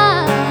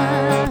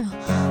are.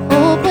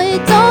 Oh, but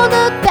don't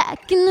look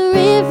back in the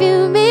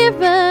rearview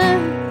mirror.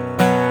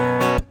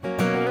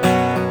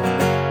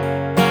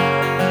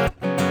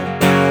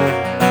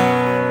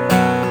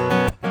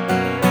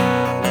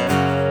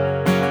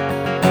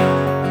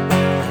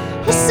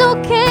 It's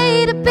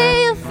okay to be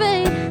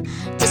afraid.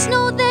 Just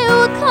know there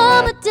will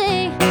come a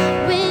day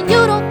when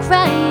you don't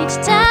cry each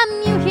time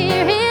you hear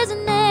his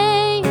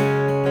name.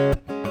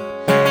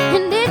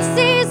 And it's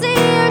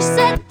easier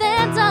said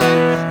than done,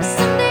 but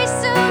someday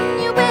soon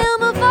you will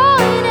move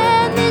on,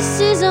 and this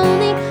is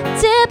only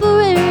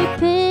temporary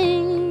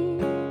pain.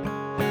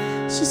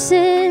 She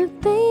said,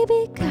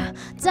 baby girl,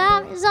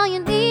 time is all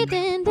you need,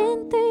 and in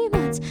 3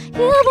 months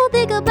you won't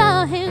think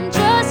about him.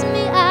 Trust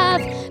me,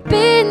 I've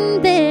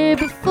been there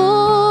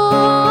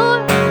before.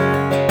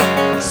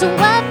 So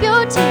wipe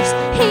your tears.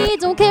 He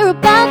don't care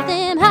about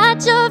them.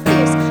 Hide your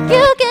fears.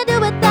 You can do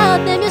without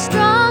them. You're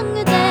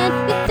stronger than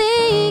you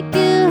think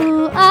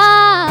you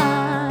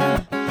are.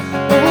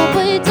 Oh,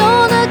 but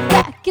don't look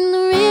back in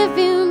the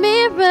rearview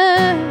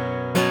mirror.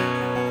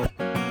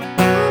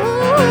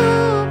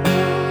 Ooh,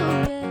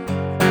 yeah.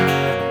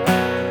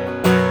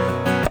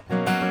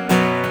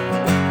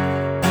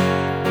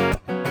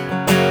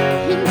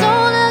 And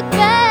don't look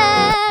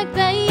back,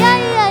 baby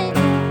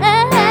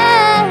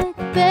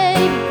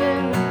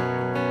girl.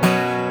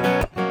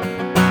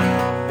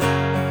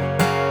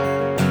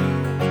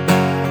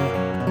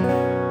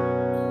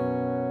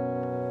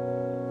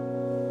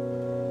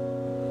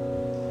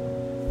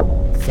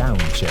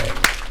 Sound check.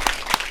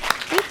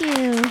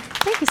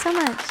 Thank you so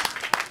much.